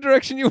goes whatever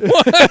direction you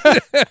want.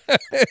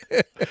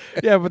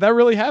 Yeah, but that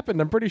really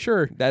happened. I'm pretty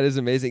sure. That is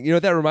amazing. You know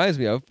what that reminds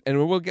me of?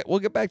 And we'll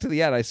get back to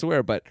the ad, I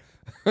swear. But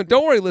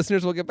don't worry,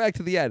 listeners. We'll get back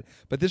to the ad.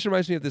 But this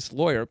reminds me of this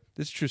lawyer.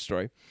 This is a true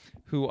story.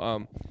 Who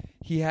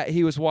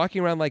he was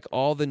walking around like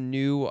all the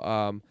new.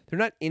 They're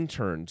not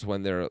interns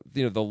when they're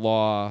the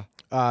law.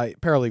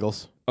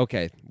 Paralegals.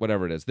 Okay,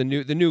 whatever it is. The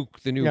new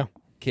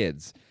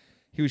kids.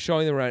 he was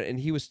showing them around, and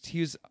he was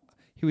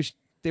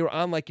they were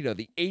on like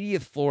the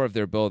 80th floor of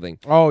their building.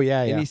 Oh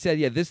yeah, And he said,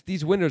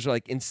 these windows are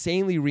like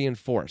insanely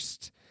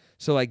reinforced.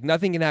 So like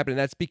nothing can happen, and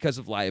that's because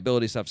of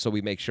liability stuff. So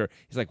we make sure.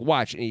 He's like,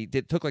 watch, and he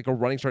took like a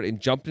running start and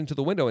jumped into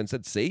the window and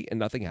said, see, and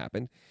nothing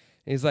happened.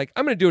 And he's like,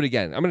 I'm going to do it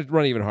again. I'm going to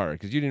run even harder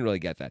because you didn't really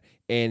get that.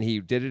 And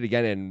he did it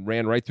again and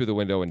ran right through the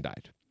window and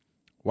died.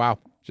 Wow.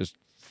 Just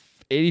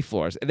 80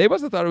 floors. And they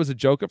must have thought it was a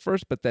joke at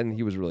first, but then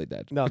he was really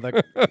dead. No,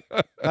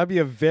 that'd be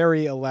a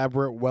very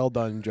elaborate, well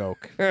done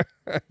joke.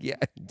 Yeah,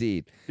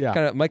 indeed. Yeah.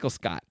 Kind of Michael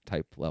Scott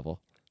type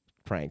level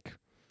prank.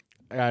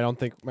 I don't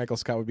think Michael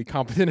Scott would be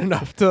competent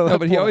enough to. No,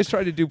 but he always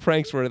tried to do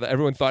pranks where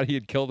everyone thought he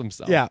had killed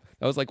himself. Yeah.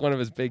 That was like one of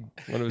his big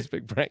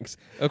pranks.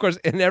 Of course,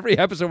 in every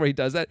episode where he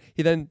does that,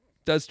 he then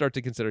does start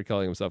to consider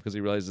killing himself because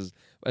he realizes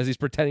as he's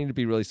pretending to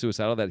be really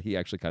suicidal that he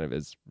actually kind of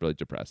is really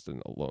depressed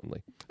and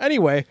lonely.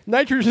 Anyway,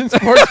 Nitrogen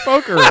Sports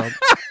Poker Room.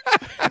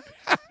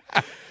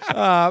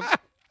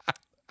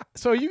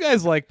 So you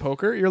guys like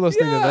poker? You're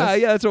listening to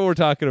this. Yeah, that's what we're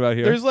talking about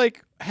here. There's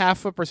like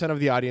 0.5% of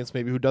the audience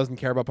maybe who doesn't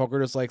care about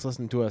poker, just likes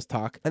listening to us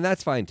talk. And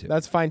that's fine too.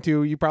 That's fine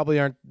too. You probably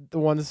aren't the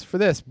ones for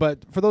this.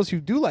 But for those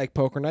who do like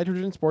poker,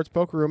 Nitrogen Sports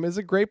Poker Room is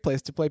a great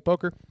place to play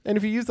poker. And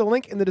if you use the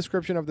link in the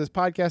description of this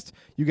podcast,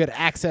 you get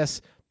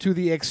access to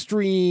the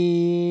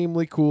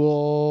extremely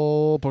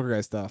cool Poker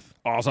Guy stuff.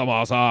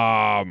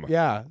 Awesome.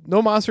 Yeah.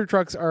 No monster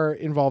trucks are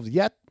involved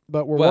yet,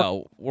 but we're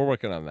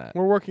working on that.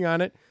 We're working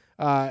on it.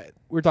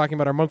 We're talking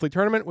about our monthly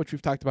tournament, which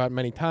we've talked about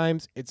many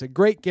times. It's a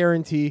great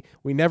guarantee.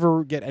 We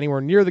never get anywhere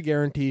near the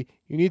guarantee.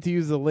 You need to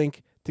use the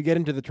link to get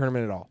into the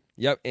tournament at all.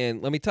 Yep,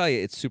 and let me tell you,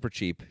 it's super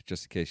cheap,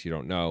 just in case you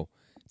don't know.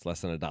 It's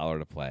less than $1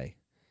 to play.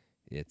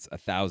 It's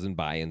 1,000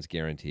 buy-ins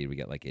guaranteed. We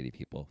get like 80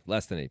 people,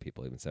 less than 80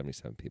 people, even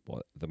 77 people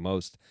at the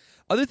most.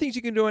 Other things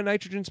you can do on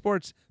Nitrogen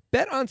Sports,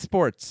 bet on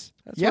sports.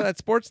 That's where that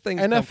sports thing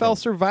NFL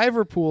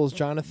Survivor pools,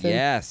 Jonathan.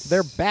 Yes.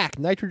 They're back.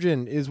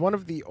 Nitrogen is one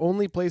of the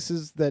only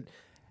places that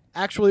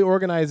actually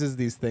organizes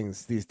these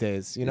things these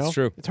days. You know, it's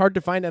true. It's hard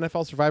to find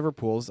NFL Survivor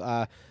pools.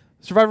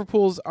 Survivor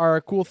pools are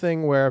a cool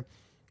thing where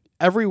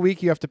every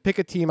week you have to pick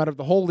a team out of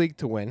the whole league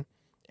to win.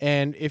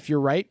 And if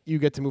you're right, you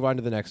get to move on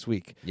to the next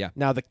week. Yeah.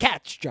 Now, the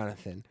catch,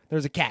 Jonathan,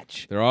 there's a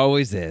catch. There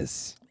always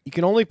is. You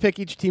can only pick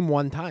each team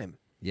one time.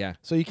 Yeah.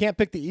 So you can't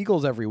pick the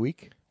Eagles every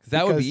week.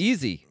 That would be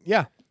easy.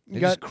 Yeah. You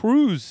just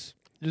cruise.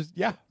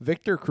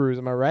 Victor Cruz,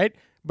 am I right?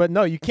 But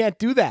no, you can't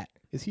do that.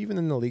 Is he even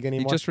in the league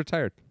anymore? He just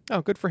retired.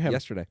 Oh, good for him.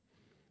 Yesterday.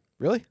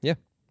 Really? Yeah.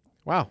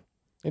 Wow.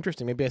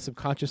 Interesting. Maybe I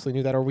subconsciously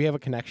knew that, or we have a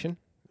connection.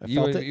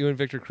 You and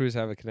Victor Cruz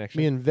have a connection?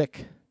 Me and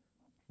Vic.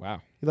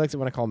 Wow. He likes it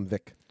when I call him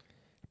Vic.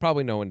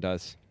 Probably no one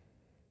does.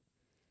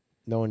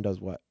 No one does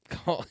what?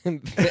 Call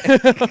him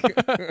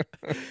Vic.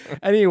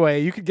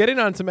 Anyway, you could get in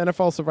on some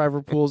NFL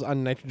Survivor pools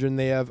on Nitrogen.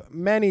 They have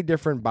many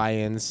different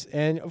buy-ins.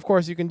 And, of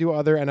course, you can do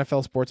other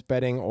NFL sports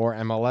betting or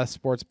MLS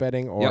sports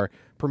betting or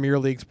Premier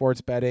League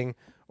sports betting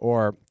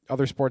or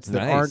other sports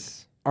that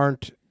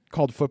aren't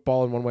called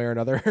football in one way or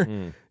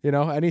another. You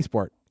know, any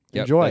sport.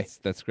 Yep, Enjoy.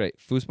 That's great.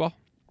 Foosball?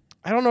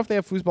 I don't know if they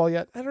have foosball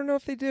yet. I don't know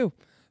if they do.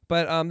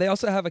 But they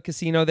also have a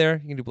casino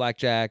there. You can do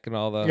blackjack and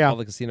all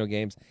the casino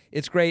games.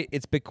 It's great.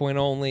 It's Bitcoin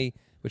only,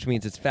 which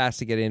means it's fast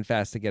to get in,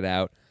 fast to get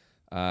out.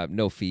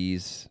 No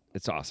fees.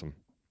 It's awesome.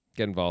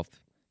 Get involved.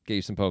 Get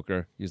you some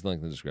poker. Use the link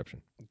in the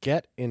description.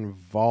 Get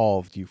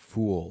involved, you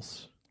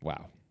fools.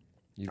 Wow.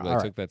 You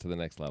really took that to the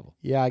next level.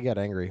 Yeah, I get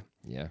angry.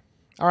 Yeah.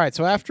 All right,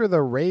 so after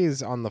the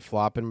raise on the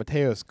flop and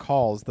Mateos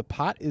calls, the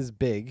pot is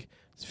big.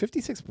 There's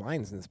 56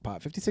 blinds in this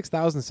pot,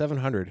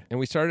 56,700. And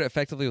we started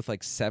effectively with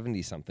like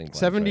 70-something blinds,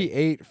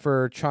 78 right?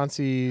 For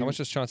Chauncey. How much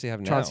does Chauncey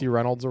have now? Chauncey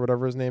Reynolds or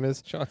whatever his name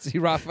is. Chauncey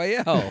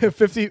Raphael.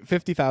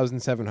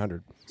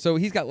 50,700. So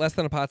he's got less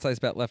than a pot size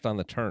bet left on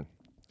the turn.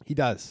 He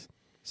does.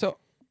 So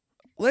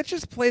let's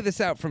just play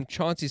this out from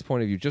Chauncey's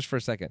point of view just for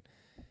a second.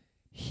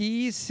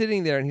 He's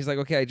sitting there and he's like,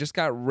 okay, I just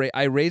got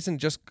I raised and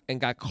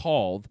got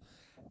called.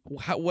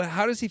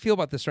 How does he feel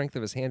about the strength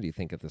of his hand, do you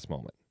think, at this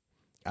moment?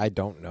 I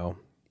don't know.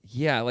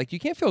 Yeah, like you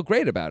can't feel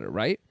great about it,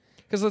 right?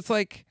 Because it's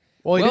like,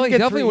 well, he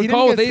definitely would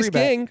call with ace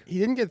king. He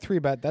didn't get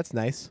 3-bet. That's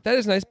nice. That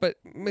is nice, but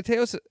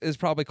Mateos is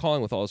probably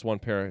calling with all his one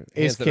pair of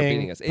hands that are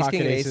beating us. Ace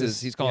king and aces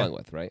he's calling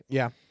with, right?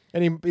 Yeah.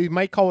 And he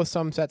might call with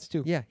some sets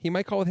too. Yeah, he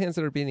might call with hands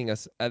that are beating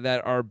us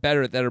that are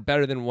better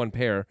than one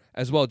pair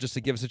as well, just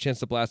to give us a chance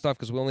to blast off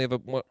because we only have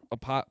a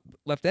pot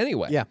left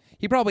anyway. Yeah,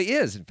 he probably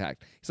is. In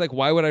fact, he's like,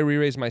 why would I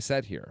re-raise my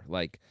set here?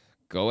 Like,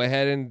 go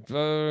ahead and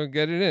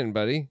get it in,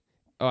 buddy.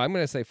 Oh, I'm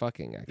gonna say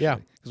fucking actually. Yeah,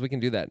 because we can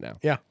do that now.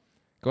 Yeah,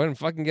 go ahead and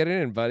fucking get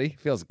it in, buddy.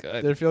 Feels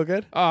good. Did it feel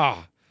good?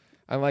 Oh,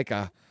 I'm like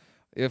I'm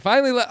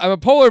a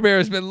polar bear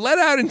has been let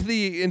out into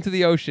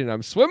the ocean.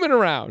 I'm swimming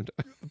around.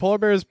 The polar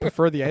bears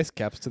prefer the ice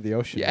caps to the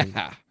ocean.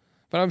 Yeah.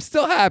 But I'm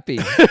still happy.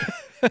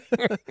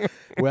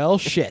 Well,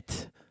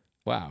 shit.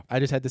 Wow. I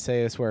just had to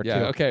say a swear, too.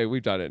 Yeah, okay,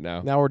 we've done it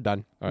now. Now we're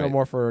done. All no right.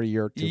 more for a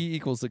year or two. E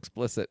equals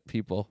explicit,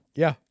 people.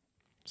 Yeah.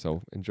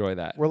 So enjoy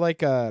that. We're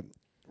like a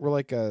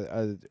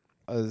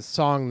a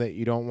song that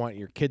you don't want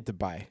your kid to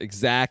buy.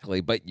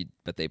 Exactly, but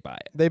they buy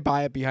it. They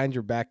buy it behind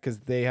your back because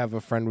they have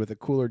a friend with a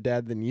cooler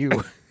dad than you.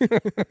 You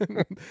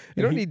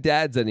don't need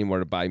dads anymore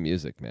to buy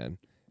music, man.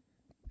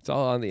 It's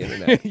all on the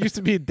internet. It used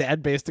to be a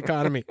dad-based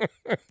economy.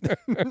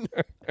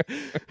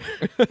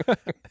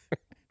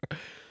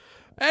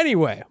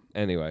 Anyway.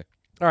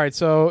 All right,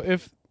 so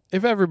if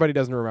everybody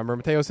doesn't remember,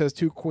 Mateos has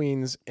 2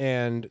 queens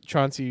and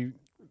Chauncey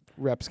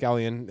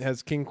Rapscallion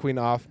has king queen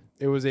off.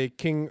 It was a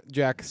king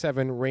jack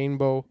 7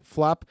 rainbow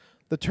flop.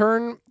 The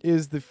turn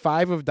is the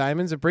 5 of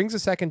diamonds. It brings a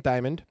second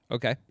diamond.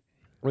 Okay.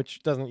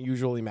 Which doesn't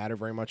usually matter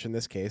very much in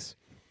this case.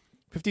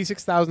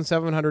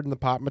 56,700 in the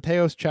pot.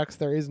 Mateos checks.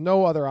 There is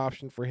no other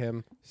option for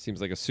him. Seems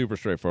like a super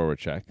straightforward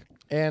check.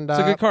 And it's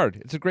a good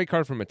card. It's a great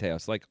card for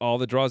Mateos. Like all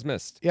the draws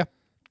missed. Yeah.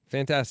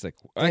 Fantastic.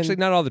 Actually,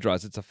 not all the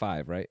draws. It's a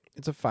 5, right?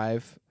 It's a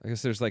 5. I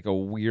guess there's like a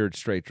weird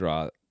straight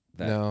draw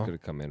that could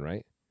have come in,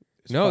 right?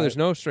 It's no, 5. There's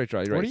no straight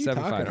draw. You're what right. What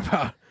are you 7, talking 5.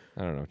 about?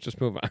 I don't know. Just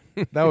move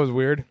on. That was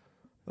weird.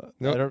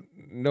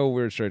 No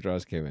weird straight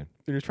draws came in.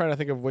 You're trying to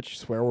think of which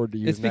swear word to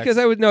use. It's because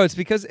next. It's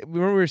because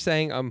remember we were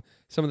saying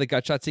some of the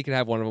gut shots he could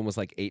have. One of them was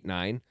like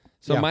 8-9.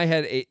 So in my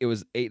head, it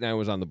was 8-9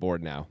 was on the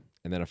board now,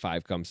 and then a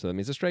 5 comes, so that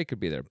means a straight could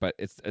be there, but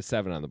it's a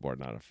 7 on the board,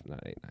 not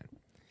 8-9.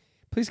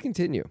 Please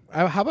continue.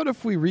 How about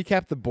if we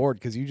recap the board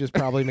because you just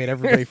probably made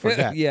everybody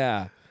forget.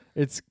 Yeah,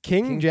 it's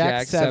King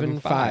Jack 7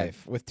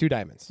 5 with 2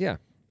 diamonds. Yeah.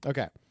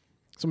 Okay.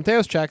 So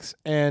Mateos checks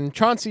and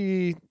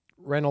Chauncey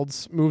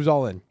Reynolds moves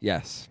all in.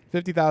 Yes.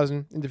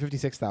 50,000 into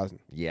 56,000.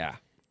 Yeah.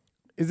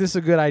 Is this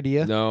a good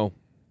idea? No,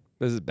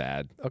 this is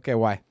bad. Okay,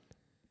 why?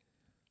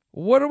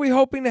 What are we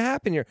hoping to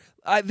happen here?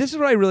 This is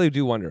what I really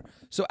do wonder.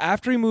 So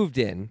after he moved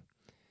in,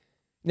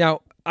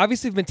 now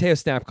obviously if Mateos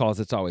snap calls,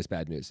 it's always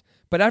bad news.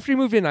 But after he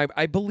moved in,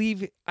 I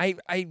believe I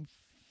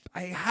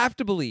have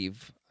to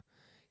believe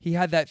he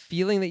had that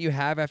feeling that you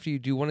have after you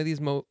do one of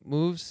these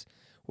moves,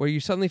 where you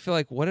suddenly feel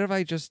like, what have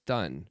I just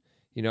done?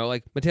 You know,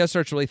 like Mateos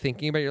starts really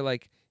thinking about it. You're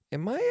like,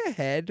 am I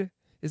ahead?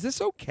 Is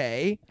this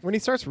okay? When he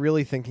starts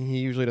really thinking, he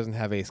usually doesn't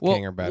have ace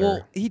king or better.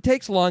 Well, he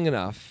takes long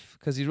enough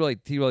because he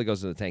really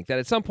goes to the tank that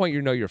at some point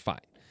you're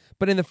fine.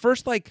 But in the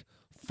first like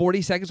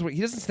 40 seconds where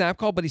he doesn't snap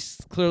call, but he's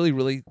clearly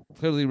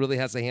really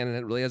has a hand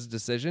and really has a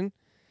decision.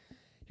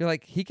 You're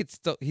like, he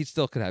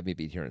still could have me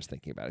beat here and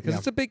thinking about it because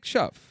it's a big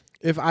shove.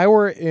 If I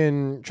were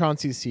in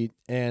Chauncey's seat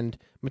and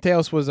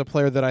Mateos was a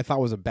player that I thought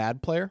was a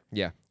bad player,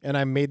 and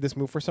I made this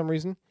move for some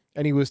reason,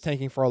 and he was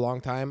tanking for a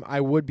long time,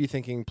 I would be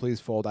thinking, please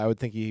fold. I would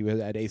think he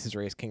had aces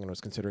or ace king and was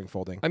considering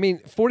folding. I mean,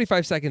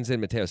 45 seconds in,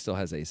 Mateos still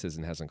has aces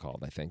and hasn't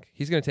called, I think.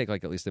 He's going to take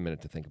like at least a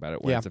minute to think about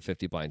it when it's a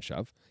 50 blind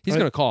shove. He's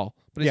going to call,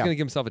 but he's going to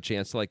give himself a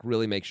chance to like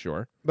really make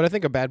sure. But I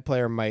think a bad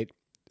player might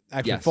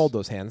actually fold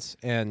those hands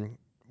and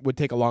would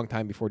take a long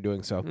time before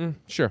doing so.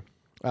 Sure.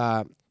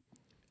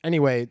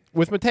 Anyway,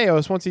 with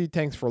Mateos, once he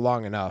tanks for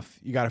long enough,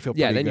 you got to feel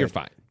pretty good. Yeah, then you're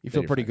fine. You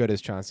feel pretty good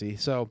as Chauncey.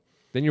 So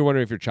then you're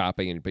wondering if you're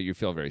chopping, but you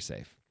feel very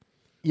safe.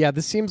 Yeah,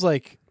 this seems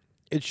like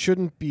it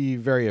shouldn't be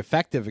very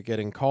effective at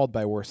getting called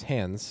by worse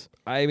hands.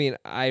 I mean,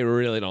 I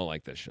really don't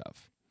like this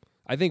shove.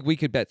 I think we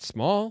could bet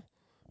small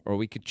or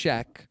we could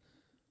check,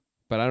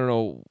 but I don't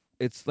know.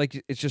 It's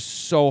like it's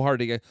just so hard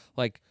to get.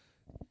 Like,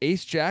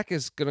 ace jack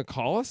is going to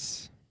call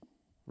us?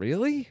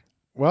 Really?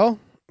 Well,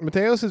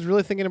 Mateos is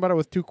really thinking about it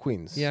with 2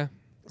 queens. Yeah.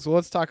 So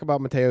let's talk about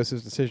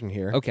Mateos' decision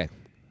here. Okay.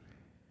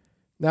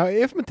 Now,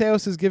 if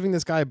Mateos is giving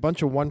this guy a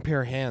bunch of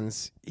 1-pair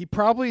hands, he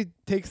probably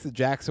takes the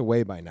jacks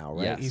away by now,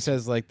 right? Yes. He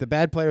says, like, the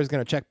bad player is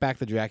going to check back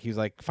the jack. He's,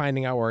 like,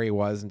 finding out where he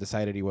was and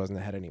decided he wasn't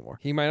ahead anymore.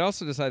 He might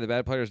also decide the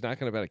bad player is not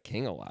going to bet a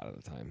king a lot of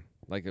the time.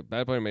 Like, a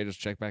bad player may just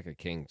check back a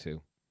king,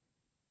 too.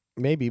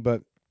 Maybe,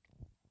 but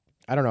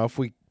I don't know. If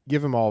we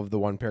give him all of the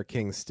 1-pair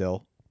kings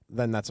still,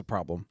 then that's a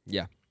problem.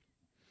 Yeah.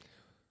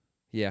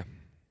 Yeah.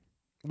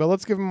 But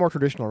let's give him more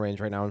traditional range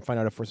right now and find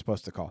out if we're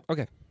supposed to call.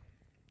 Okay.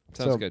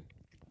 Sounds good.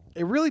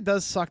 It really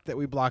does suck that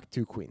we blocked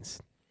 2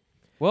 queens.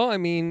 Well, I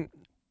mean,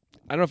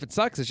 I don't know if it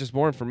sucks. It's just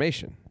more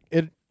information.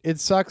 It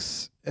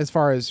sucks as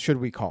far as should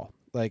we call.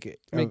 Like,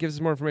 I mean, it gives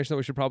us more information that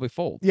we should probably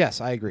fold.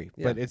 Yes, I agree.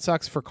 Yeah. But it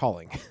sucks for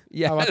calling.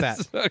 Yes. How about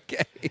that?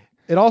 Okay.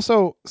 It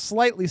also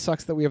slightly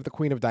sucks that we have the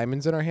queen of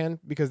diamonds in our hand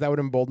because that would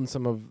embolden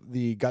some of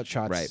the gut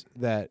shots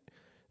that,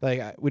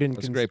 like, we didn't.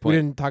 That's a great point.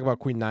 We didn't talk about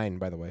queen 9,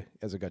 by the way,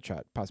 as a gut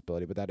shot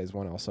possibility, but that is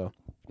one also.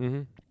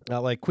 Mm-hmm.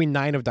 Like queen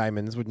 9 of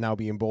diamonds would now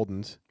be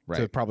emboldened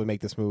to probably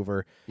make this move,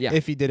 or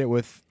if he did it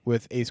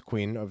with ace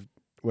queen of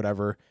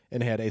whatever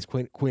and had ace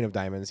queen of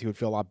diamonds, he would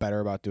feel a lot better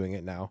about doing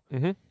it now.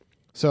 Mm-hmm.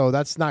 So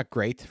that's not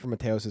great from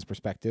Mateos'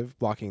 perspective,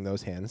 blocking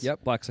those hands.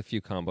 Yep, blocks a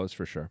few combos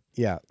for sure.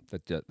 Yeah,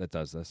 that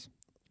does this.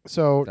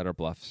 So that are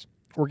bluffs.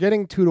 We're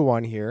getting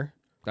 2-1 here,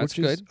 That's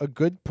which is a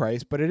good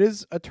price, but it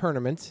is a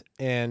tournament,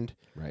 and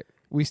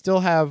we still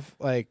have,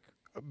 like,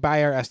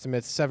 by our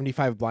estimates,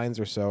 75 blinds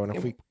or so, and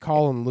if we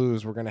call and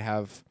lose, we're going to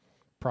have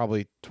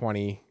probably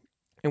 20.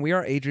 And we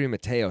are Adrian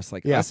Mateos.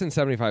 Like, less than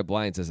 75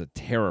 blinds is a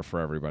terror for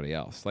everybody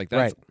else. Like,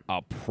 that's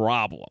a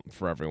problem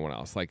for everyone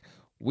else. Like,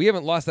 we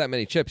haven't lost that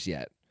many chips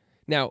yet.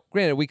 Now,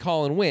 granted, we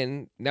call and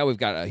win. Now we've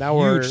got a now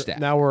huge stack.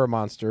 Now we're a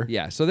monster.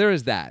 Yeah, so there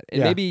is that. And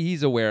Yeah. maybe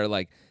he's aware,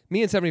 like,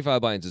 me and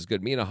 75 blinds is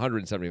good. Me and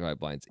 175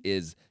 blinds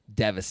is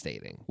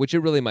devastating, which it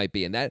really might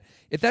be. And that,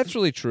 if that's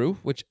really true,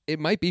 which it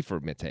might be for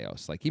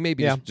Mateos, like, he may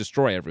be just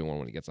destroy everyone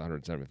when he gets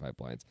 175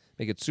 blinds,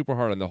 make it super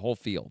hard on the whole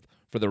field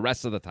for the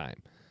rest of the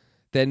time,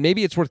 then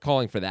maybe it's worth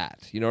calling for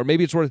that. Or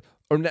maybe it's worth,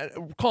 or not,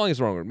 calling is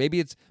wrong. Or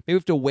maybe we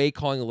have to weigh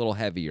calling a little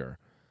heavier.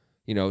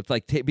 It's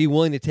like be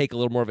willing to take a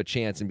little more of a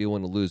chance and be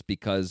willing to lose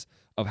because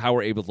of how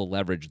we're able to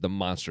leverage the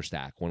monster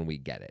stack when we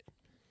get it.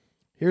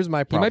 Here's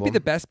my problem. He might be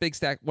the best big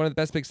stack, one of the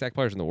best big stack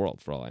players in the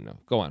world, for all I know.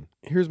 Go on.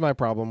 Here's my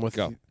problem with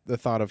the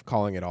thought of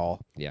calling it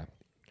all. Yeah.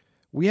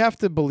 We have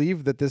to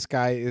believe that this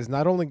guy is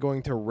not only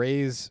going to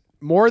raise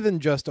more than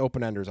just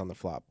open-enders on the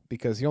flop,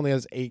 because he only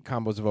has 8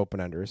 combos of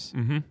open-enders,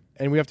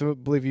 and we have to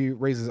believe he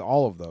raises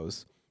all of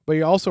those, but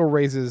he also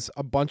raises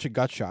a bunch of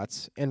gut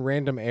shots and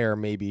random air,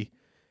 maybe,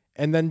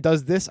 and then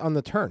does this on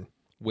the turn.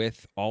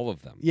 With all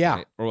of them. Yeah.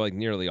 Right? Or like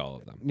nearly all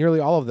of them.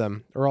 Nearly all of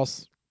them, or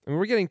else... I mean,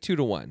 we're getting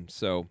 2-1,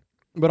 so...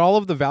 But all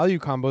of the value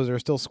combos are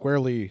still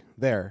squarely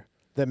there.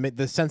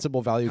 The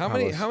sensible value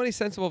combos. How many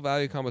sensible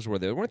value combos were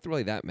there? There weren't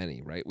really that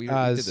many, right? We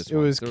did this it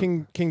was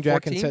King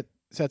Jack 14? and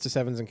sets of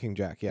sevens and King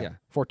Jack. Yeah.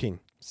 14.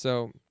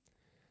 So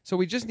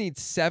we just need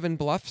 7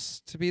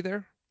 bluffs to be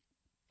there?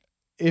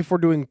 If we're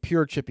doing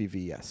pure chippy V,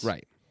 yes.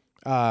 Right.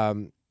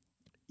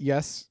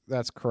 Yes,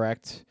 that's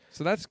correct.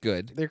 So that's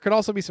good. There could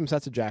also be some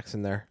sets of jacks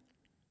in there.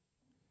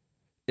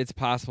 It's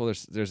possible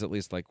there's at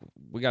least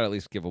we got to at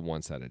least give him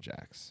 1 set of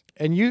jacks.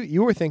 And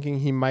you were thinking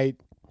he might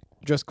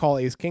just call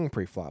ace king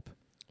pre-flop.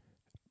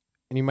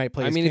 And he might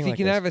play ace king if he like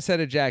can this. have a set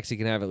of jacks, he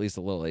can have at least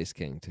a little ace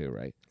king too,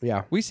 right?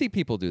 Yeah. We see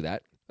people do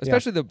that.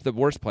 Especially the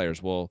worst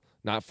players will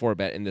not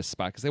 4-bet in this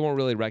spot because they won't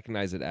really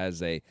recognize it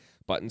as a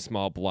button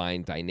small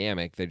blind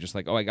dynamic. They're just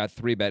like, oh, I got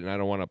 3-bet and I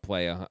don't want to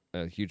play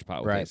a huge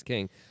pot with ace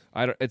king.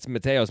 It's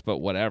Mateos, but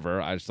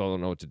whatever. I still don't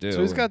know what to do.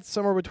 So he's got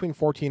somewhere between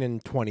 14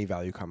 and 20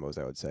 value combos,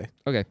 I would say.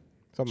 Okay.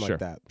 Something like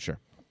that. Sure.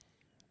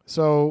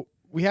 So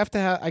we have to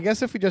have, I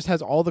guess if he just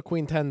has all the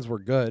queen 10s, we're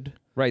good.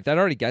 Right. That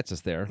already gets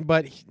us there.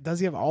 But does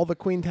he have all the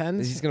queen 10s?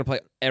 He's going to play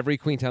every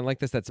queen 10 like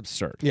this? That's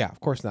absurd. Yeah, of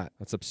course not.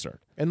 That's absurd.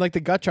 And like the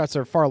gut shots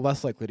are far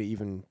less likely to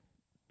even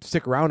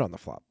stick around on the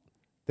flop.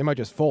 They might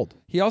just fold.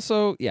 He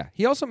also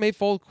may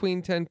fold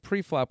queen 10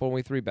 pre-flop when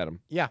we 3-bet him.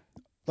 Yeah.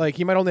 Like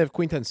he might only have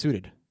queen 10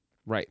 suited.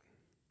 Right.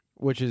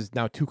 Which is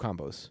now 2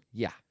 combos.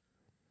 Yeah.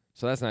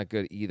 So that's not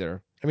good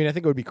either. I mean, I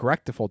think it would be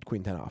correct to fold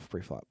queen 10 off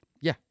pre-flop.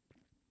 Yeah.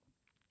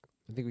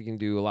 I think we can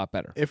do a lot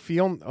better. If he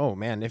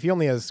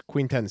only has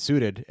queen 10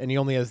 suited and he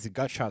only has the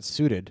gut shots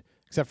suited,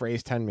 except for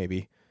ace 10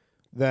 maybe,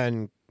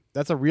 then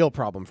that's a real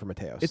problem for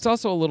Mateos. It's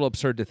also a little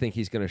absurd to think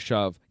he's going to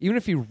shove, even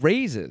if he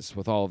raises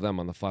with all of them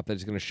on the flop, that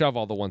he's going to shove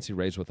all the ones he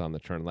raised with on the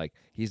turn. Like,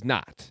 he's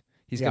not.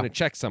 He's going to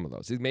check some of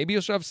those. Maybe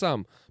he'll shove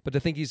some, but to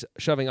think he's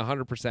shoving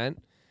 100%,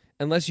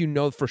 unless you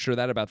know for sure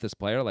that about this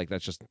player, like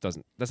that's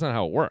not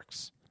how it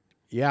works.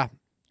 Yeah.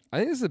 I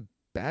think this is a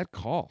bad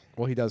call.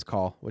 Well, he does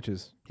call, which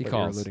is what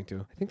you're alluding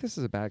to. I think this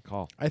is a bad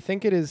call. I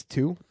think it is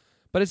too.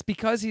 But it's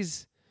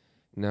because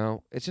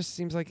no, it just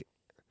seems like,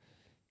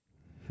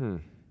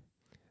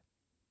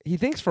 he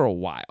thinks for a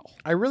while.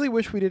 I really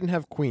wish we didn't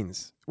have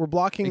queens. We're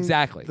blocking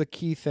the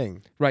key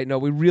thing. Right, no,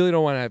 we really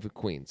don't want to have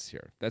queens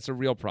here. That's a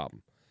real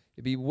problem.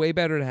 It'd be way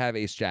better to have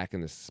ace-jack in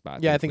this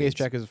spot. Yeah, I think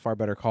ace-jack is a far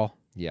better call.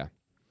 Yeah.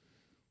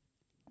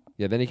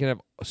 Yeah, then he can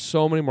have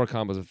so many more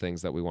combos of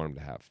things that we want him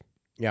to have.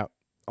 Yeah.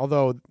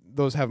 Although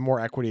those have more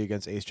equity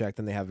against ace-jack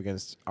than they have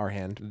against our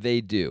hand.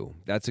 They do.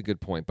 That's a good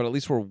point. But at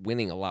least we're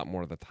winning a lot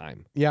more of the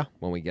time. Yeah.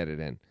 When we get it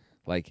in.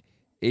 Like,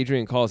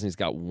 Adrian calls and he's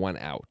got 1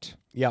 out.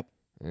 Yep.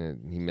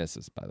 And he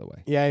misses, by the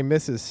way. Yeah, he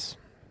misses.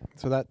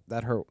 So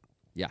that hurt.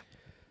 Yeah.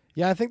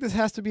 Yeah, I think this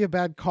has to be a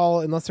bad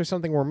call unless there's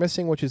something we're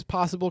missing, which is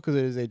possible because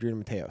it is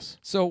Adrian Mateos.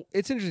 So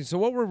it's interesting. So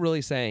what we're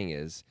really saying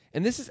is,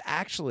 and this is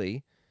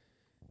actually,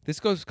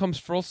 comes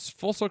full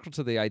circle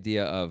to the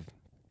idea of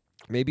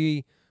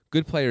maybe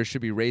good players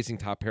should be raising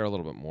top pair a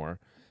little bit more,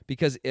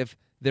 because if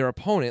their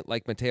opponent,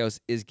 like Mateos,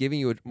 is giving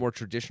you a more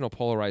traditional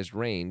polarized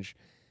range,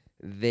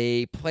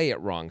 they play it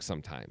wrong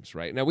sometimes,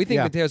 right? Now, we think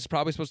Mateos is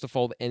probably supposed to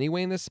fold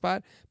anyway in this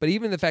spot, but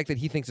even the fact that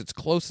he thinks it's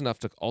close enough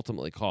to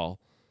ultimately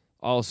call,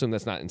 I'll assume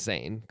that's not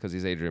insane because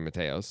he's Adrian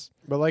Mateos.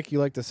 But like you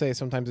like to say,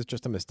 sometimes it's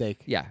just a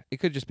mistake. Yeah, it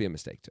could just be a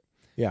mistake too.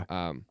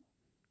 Yeah.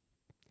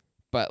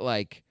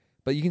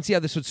 But you can see how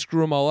this would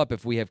screw them all up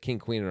if we have king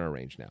queen in our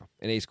range now,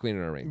 and ace queen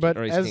in our range, but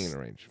or ace king in our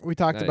range. We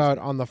talked about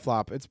on the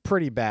flop, it's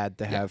pretty bad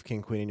to have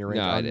king queen in your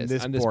range on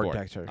this board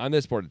texture. On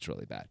this board, it's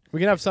really bad. We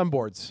can have some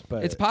boards,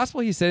 but it's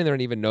possible he's sitting there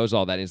and even knows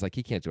all that. And he's like,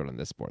 he can't do it on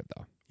this board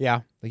though.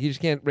 Yeah, like he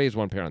just can't raise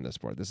 1 pair on this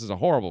board. This is a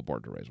horrible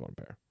board to raise 1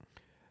 pair.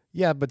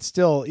 Yeah, but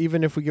still,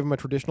 even if we give him a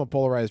traditional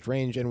polarized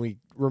range and we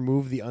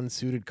remove the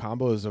unsuited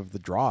combos of the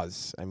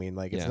draws, I mean,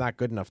 like it's not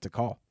good enough to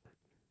call.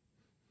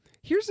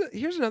 Here's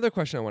another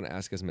question I want to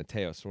ask as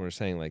Mateos when we're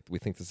saying like we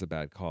think this is a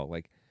bad call.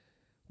 Like,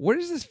 where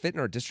does this fit in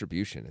our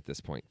distribution at this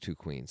point? 2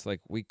 queens.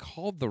 Like we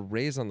called the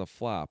raise on the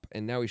flop,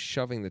 and now he's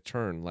shoving the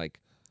turn. Like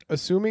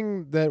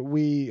assuming that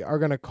we are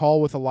going to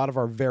call with a lot of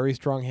our very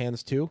strong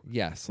hands too.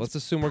 Yes, let's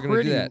assume we're going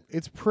to do that.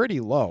 It's pretty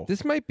low.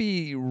 This might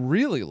be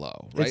really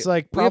low, right? It's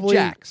like we have probably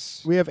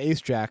jacks. We have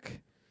ace jack.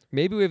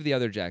 Maybe we have the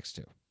other jacks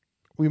too.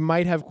 We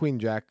might have queen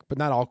jack, but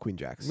not all queen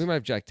jacks. We might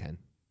have jack 10.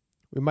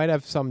 We might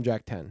have some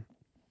jack 10.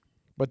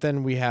 But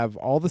then we have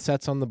all the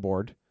sets on the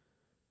board.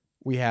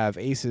 We have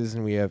aces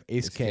and we have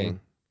ace king.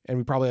 And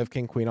we probably have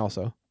king queen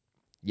also.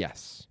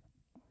 Yes.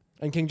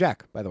 And king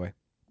jack, by the way.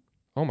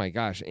 Oh my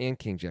gosh, and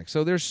king jack.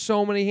 So there's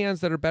so many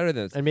hands that are better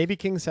than this. And maybe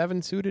king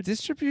 7 suited.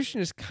 Distribution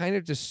is kind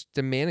of just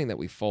demanding that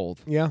we fold.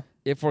 Yeah.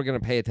 If we're going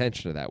to pay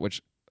attention to that,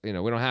 which, we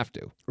don't have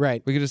to.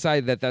 Right. We could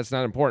decide that that's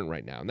not important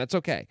right now, and that's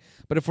okay.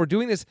 But if we're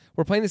doing this,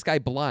 we're playing this guy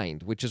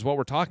blind, which is what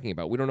we're talking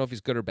about. We don't know if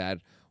he's good or bad.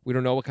 We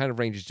don't know what kind of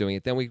range he's doing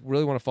it. Then we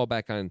really want to fall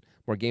back on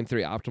more game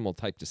theory optimal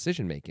type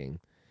decision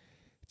making.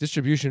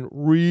 Distribution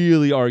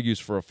really argues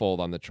for a fold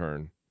on the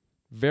turn.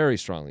 Very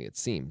strongly, it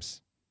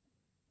seems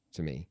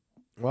to me.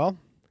 Well,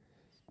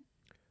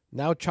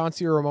 now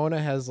Chauncey or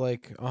Ramona has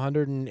like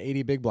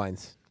 180 big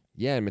blinds.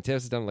 Yeah, and Mateos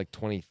is down to like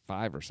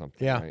 25 or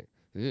something. Yeah. Right?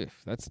 Ugh,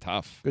 that's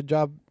tough. Good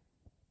job,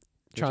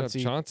 Good job,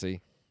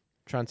 Chauncey.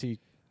 Chauncey.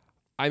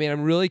 I mean,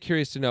 I'm really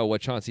curious to know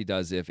what Chauncey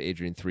does if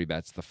Adrian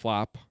 3-bets the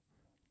flop.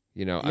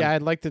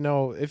 I'd like to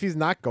know if he's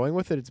not going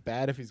with it, it's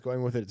bad. If he's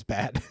going with it, it's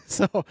bad.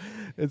 So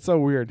it's so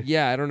weird.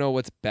 Yeah, I don't know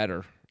what's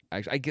better.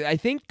 I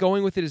think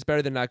going with it is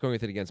better than not going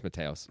with it against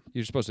Mateos.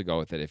 You're supposed to go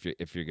with it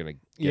if you're going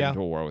to get into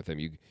a war with him.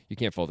 You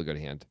can't fold a good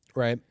hand.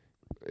 Right.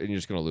 And you're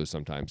just going to lose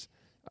sometimes.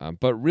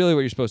 But really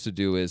what you're supposed to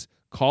do is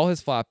call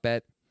his flop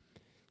bet.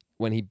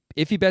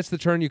 If he bets the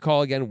turn, you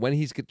call again. When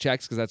he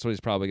checks, because that's what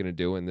he's probably going to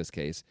do in this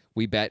case.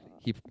 We bet.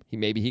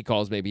 Maybe he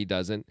calls, maybe he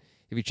doesn't.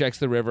 If he checks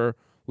the river,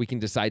 we can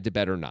decide to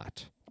bet or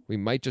not. We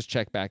might just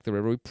check back the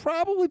river. We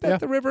probably bet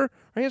the river.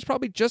 Our hand's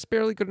probably just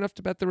barely good enough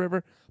to bet the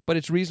river, but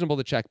it's reasonable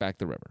to check back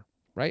the river,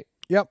 right?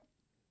 Yep.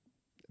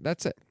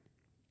 That's it.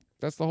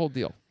 That's the whole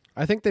deal.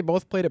 I think they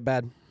both played it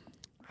bad.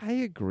 I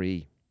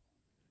agree.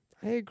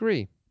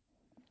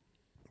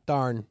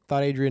 Darn.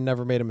 Thought Adrian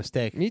never made a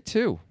mistake. Me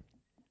too,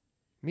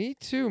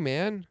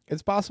 man.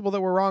 It's possible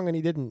that we're wrong and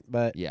he didn't,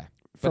 but Yeah.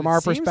 from But it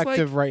our seems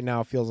perspective like, right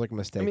now, it feels like a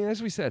mistake. I mean,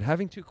 as we said,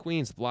 having two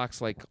queens blocks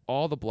like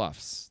all the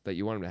bluffs that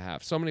you want him to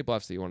have. So many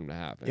bluffs that you want him to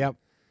have. And Yep.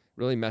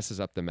 really messes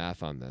up the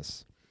math on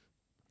this.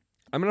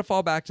 I'm going to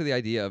fall back to the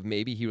idea of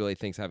maybe he really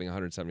thinks having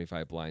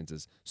 175 blinds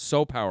is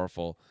so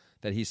powerful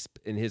that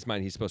in his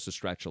mind, he's supposed to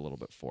stretch a little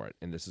bit for it,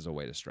 and this is a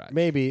way to stretch.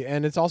 Maybe,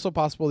 and it's also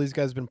possible these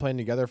guys have been playing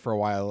together for a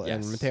while,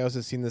 Yes. and Mateos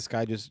has seen this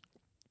guy just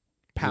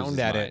pound his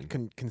at mind.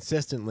 it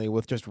consistently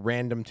with just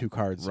random two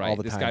cards Right. all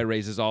the This time. guy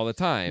raises all the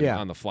time Yeah.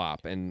 on the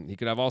flop, and he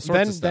could have all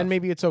sorts of stuff. Then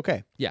maybe it's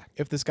okay. Yeah.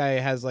 If this guy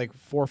has like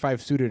 4 or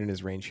 5 suited in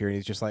his range here, and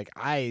he's just like,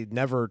 I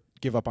never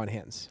give up on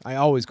hands. I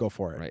always go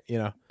for it.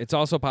 Right. It's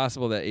also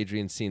possible that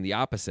Adrian's seen the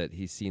opposite.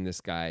 He's seen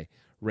this guy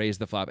raise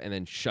the flop and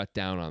then shut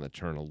down on the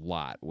turn a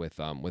lot with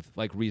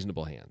like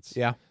reasonable hands.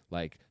 Yeah.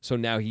 Like, so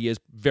now he is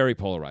very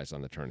polarized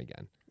on the turn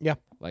again. Yeah.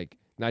 Like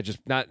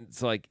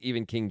so like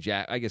even King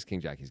Jack. I guess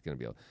King Jack he's going to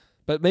be able.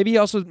 But maybe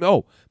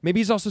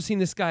he's also seen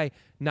this guy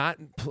not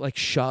like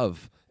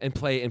shove and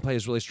play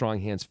his really strong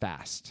hands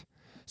fast.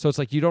 So it's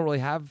like you don't really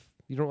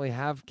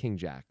have King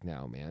Jack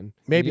now, man.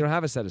 Maybe you don't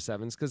have a set of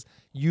sevens because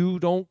you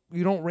don't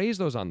raise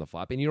those on the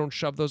flop and you don't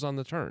shove those on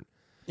the turn.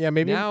 Yeah,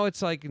 maybe now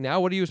it's like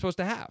what are you supposed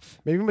to have?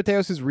 Maybe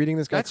Mateos is reading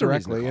this guy That's a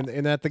reasonable correctly, call.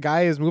 and that the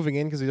guy is moving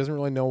in because he doesn't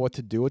really know what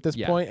to do at this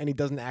Yeah. point, and he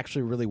doesn't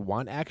actually really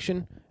want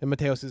action. And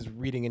Mateos is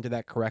reading into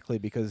that correctly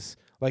because,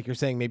 like you're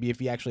saying, maybe if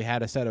he actually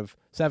had a set of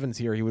sevens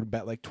here, he would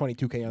bet like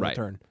 22K on Right.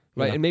 the turn.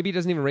 Right, know? and maybe he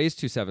doesn't even raise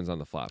 2 sevens on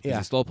the flop because Yeah.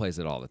 he slow plays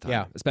it all the time.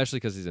 Yeah. Especially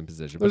because he's in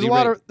position. There's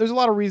But a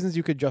lot of reasons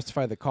you could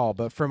justify the call,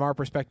 but from our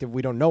perspective,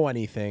 we don't know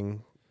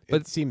anything.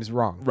 It seems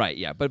wrong. Right,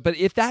 yeah. But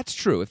if that's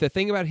true, if the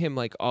thing about him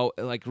like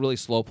really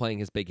slow playing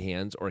his big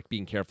hands or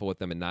being careful with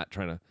them and not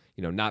trying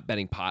to, not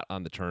betting pot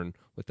on the turn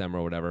with them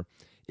or whatever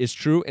is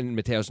true and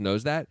Mateos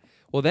knows that,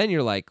 well then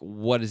you're like,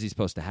 what is he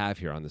supposed to have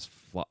here on this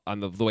on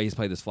the way he's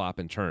played this flop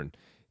and turn?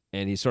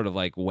 And he's sort of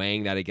like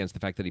weighing that against the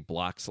fact that he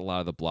blocks a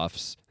lot of the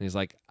bluffs. And he's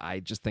like,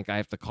 I just think I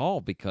have to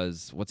call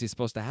because what's he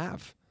supposed to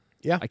have?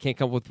 Yeah. I can't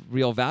come up with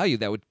real value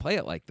that would play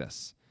it like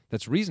this.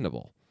 That's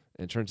reasonable.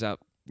 And it turns out,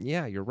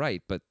 yeah, you're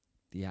right, but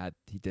yeah,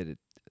 he did it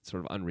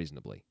sort of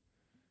unreasonably,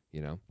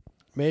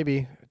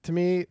 Maybe. To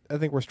me, I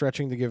think we're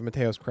stretching to give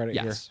Mateos credit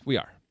here. Yes, we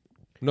are.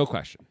 No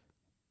question.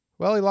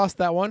 Well, he lost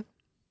that one.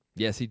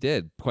 Yes, he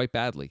did. Quite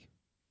badly.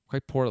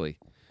 Quite poorly.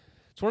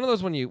 It's one of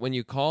those when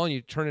you call and you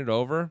turn it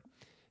over and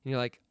you're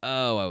like,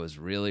 oh, I was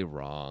really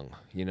wrong,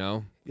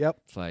 Yep.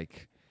 It's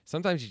like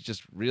sometimes you're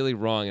just really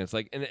wrong. And it's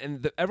like,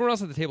 everyone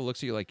else at the table looks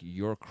at you like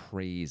you're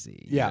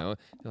crazy. Yeah.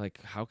 They're like,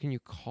 how can you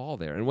call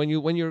there? And when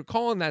you're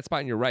calling that spot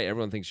and you're right,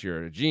 everyone thinks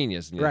you're a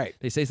genius. And Right.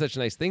 They say such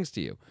nice things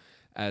to you.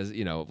 As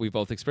we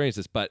both experienced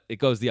this, but it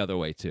goes the other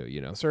way too,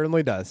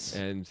 Certainly does.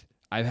 And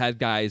I've had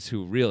guys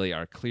who really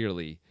are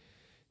clearly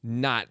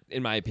not,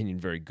 in my opinion,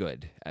 very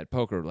good at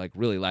poker, like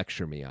really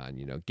lecture me on,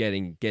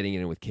 getting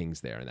in with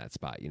kings there in that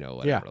spot,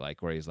 whatever. Yeah.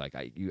 Like where he's like,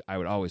 I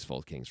would always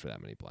fold kings for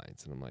that many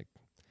blinds. And I'm like,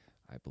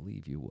 I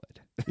believe you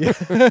would.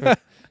 Yeah.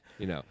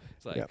 You know,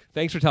 it's like, Yep.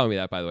 thanks for telling me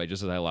that, by the way,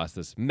 just as I lost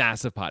this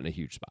massive pot in a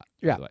huge spot.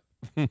 Yeah. By the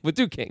way. With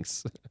 2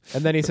 kings.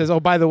 And then he says, "Oh,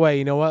 by the way,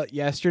 you know what?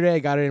 Yesterday I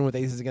got it in with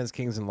aces against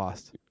kings and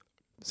lost.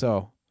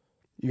 So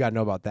you got to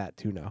know about that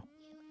too now."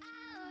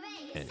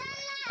 Anyway.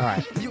 All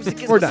right.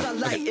 Music is We're my done.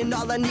 sunlight, and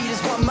all I need is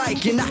one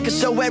mic, and I can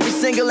show every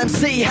single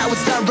MC how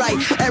it's done right.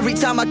 Every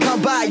time I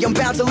come by, I'm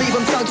bound to leave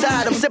them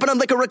tongue-tied. I'm sipping on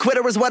liquor, a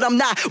quitter is what I'm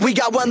not. We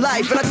got one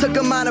life, and I took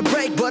a minor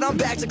break, but I'm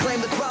back to claim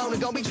the throne,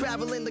 and gonna be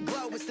traveling the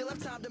globe, and still have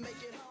time to make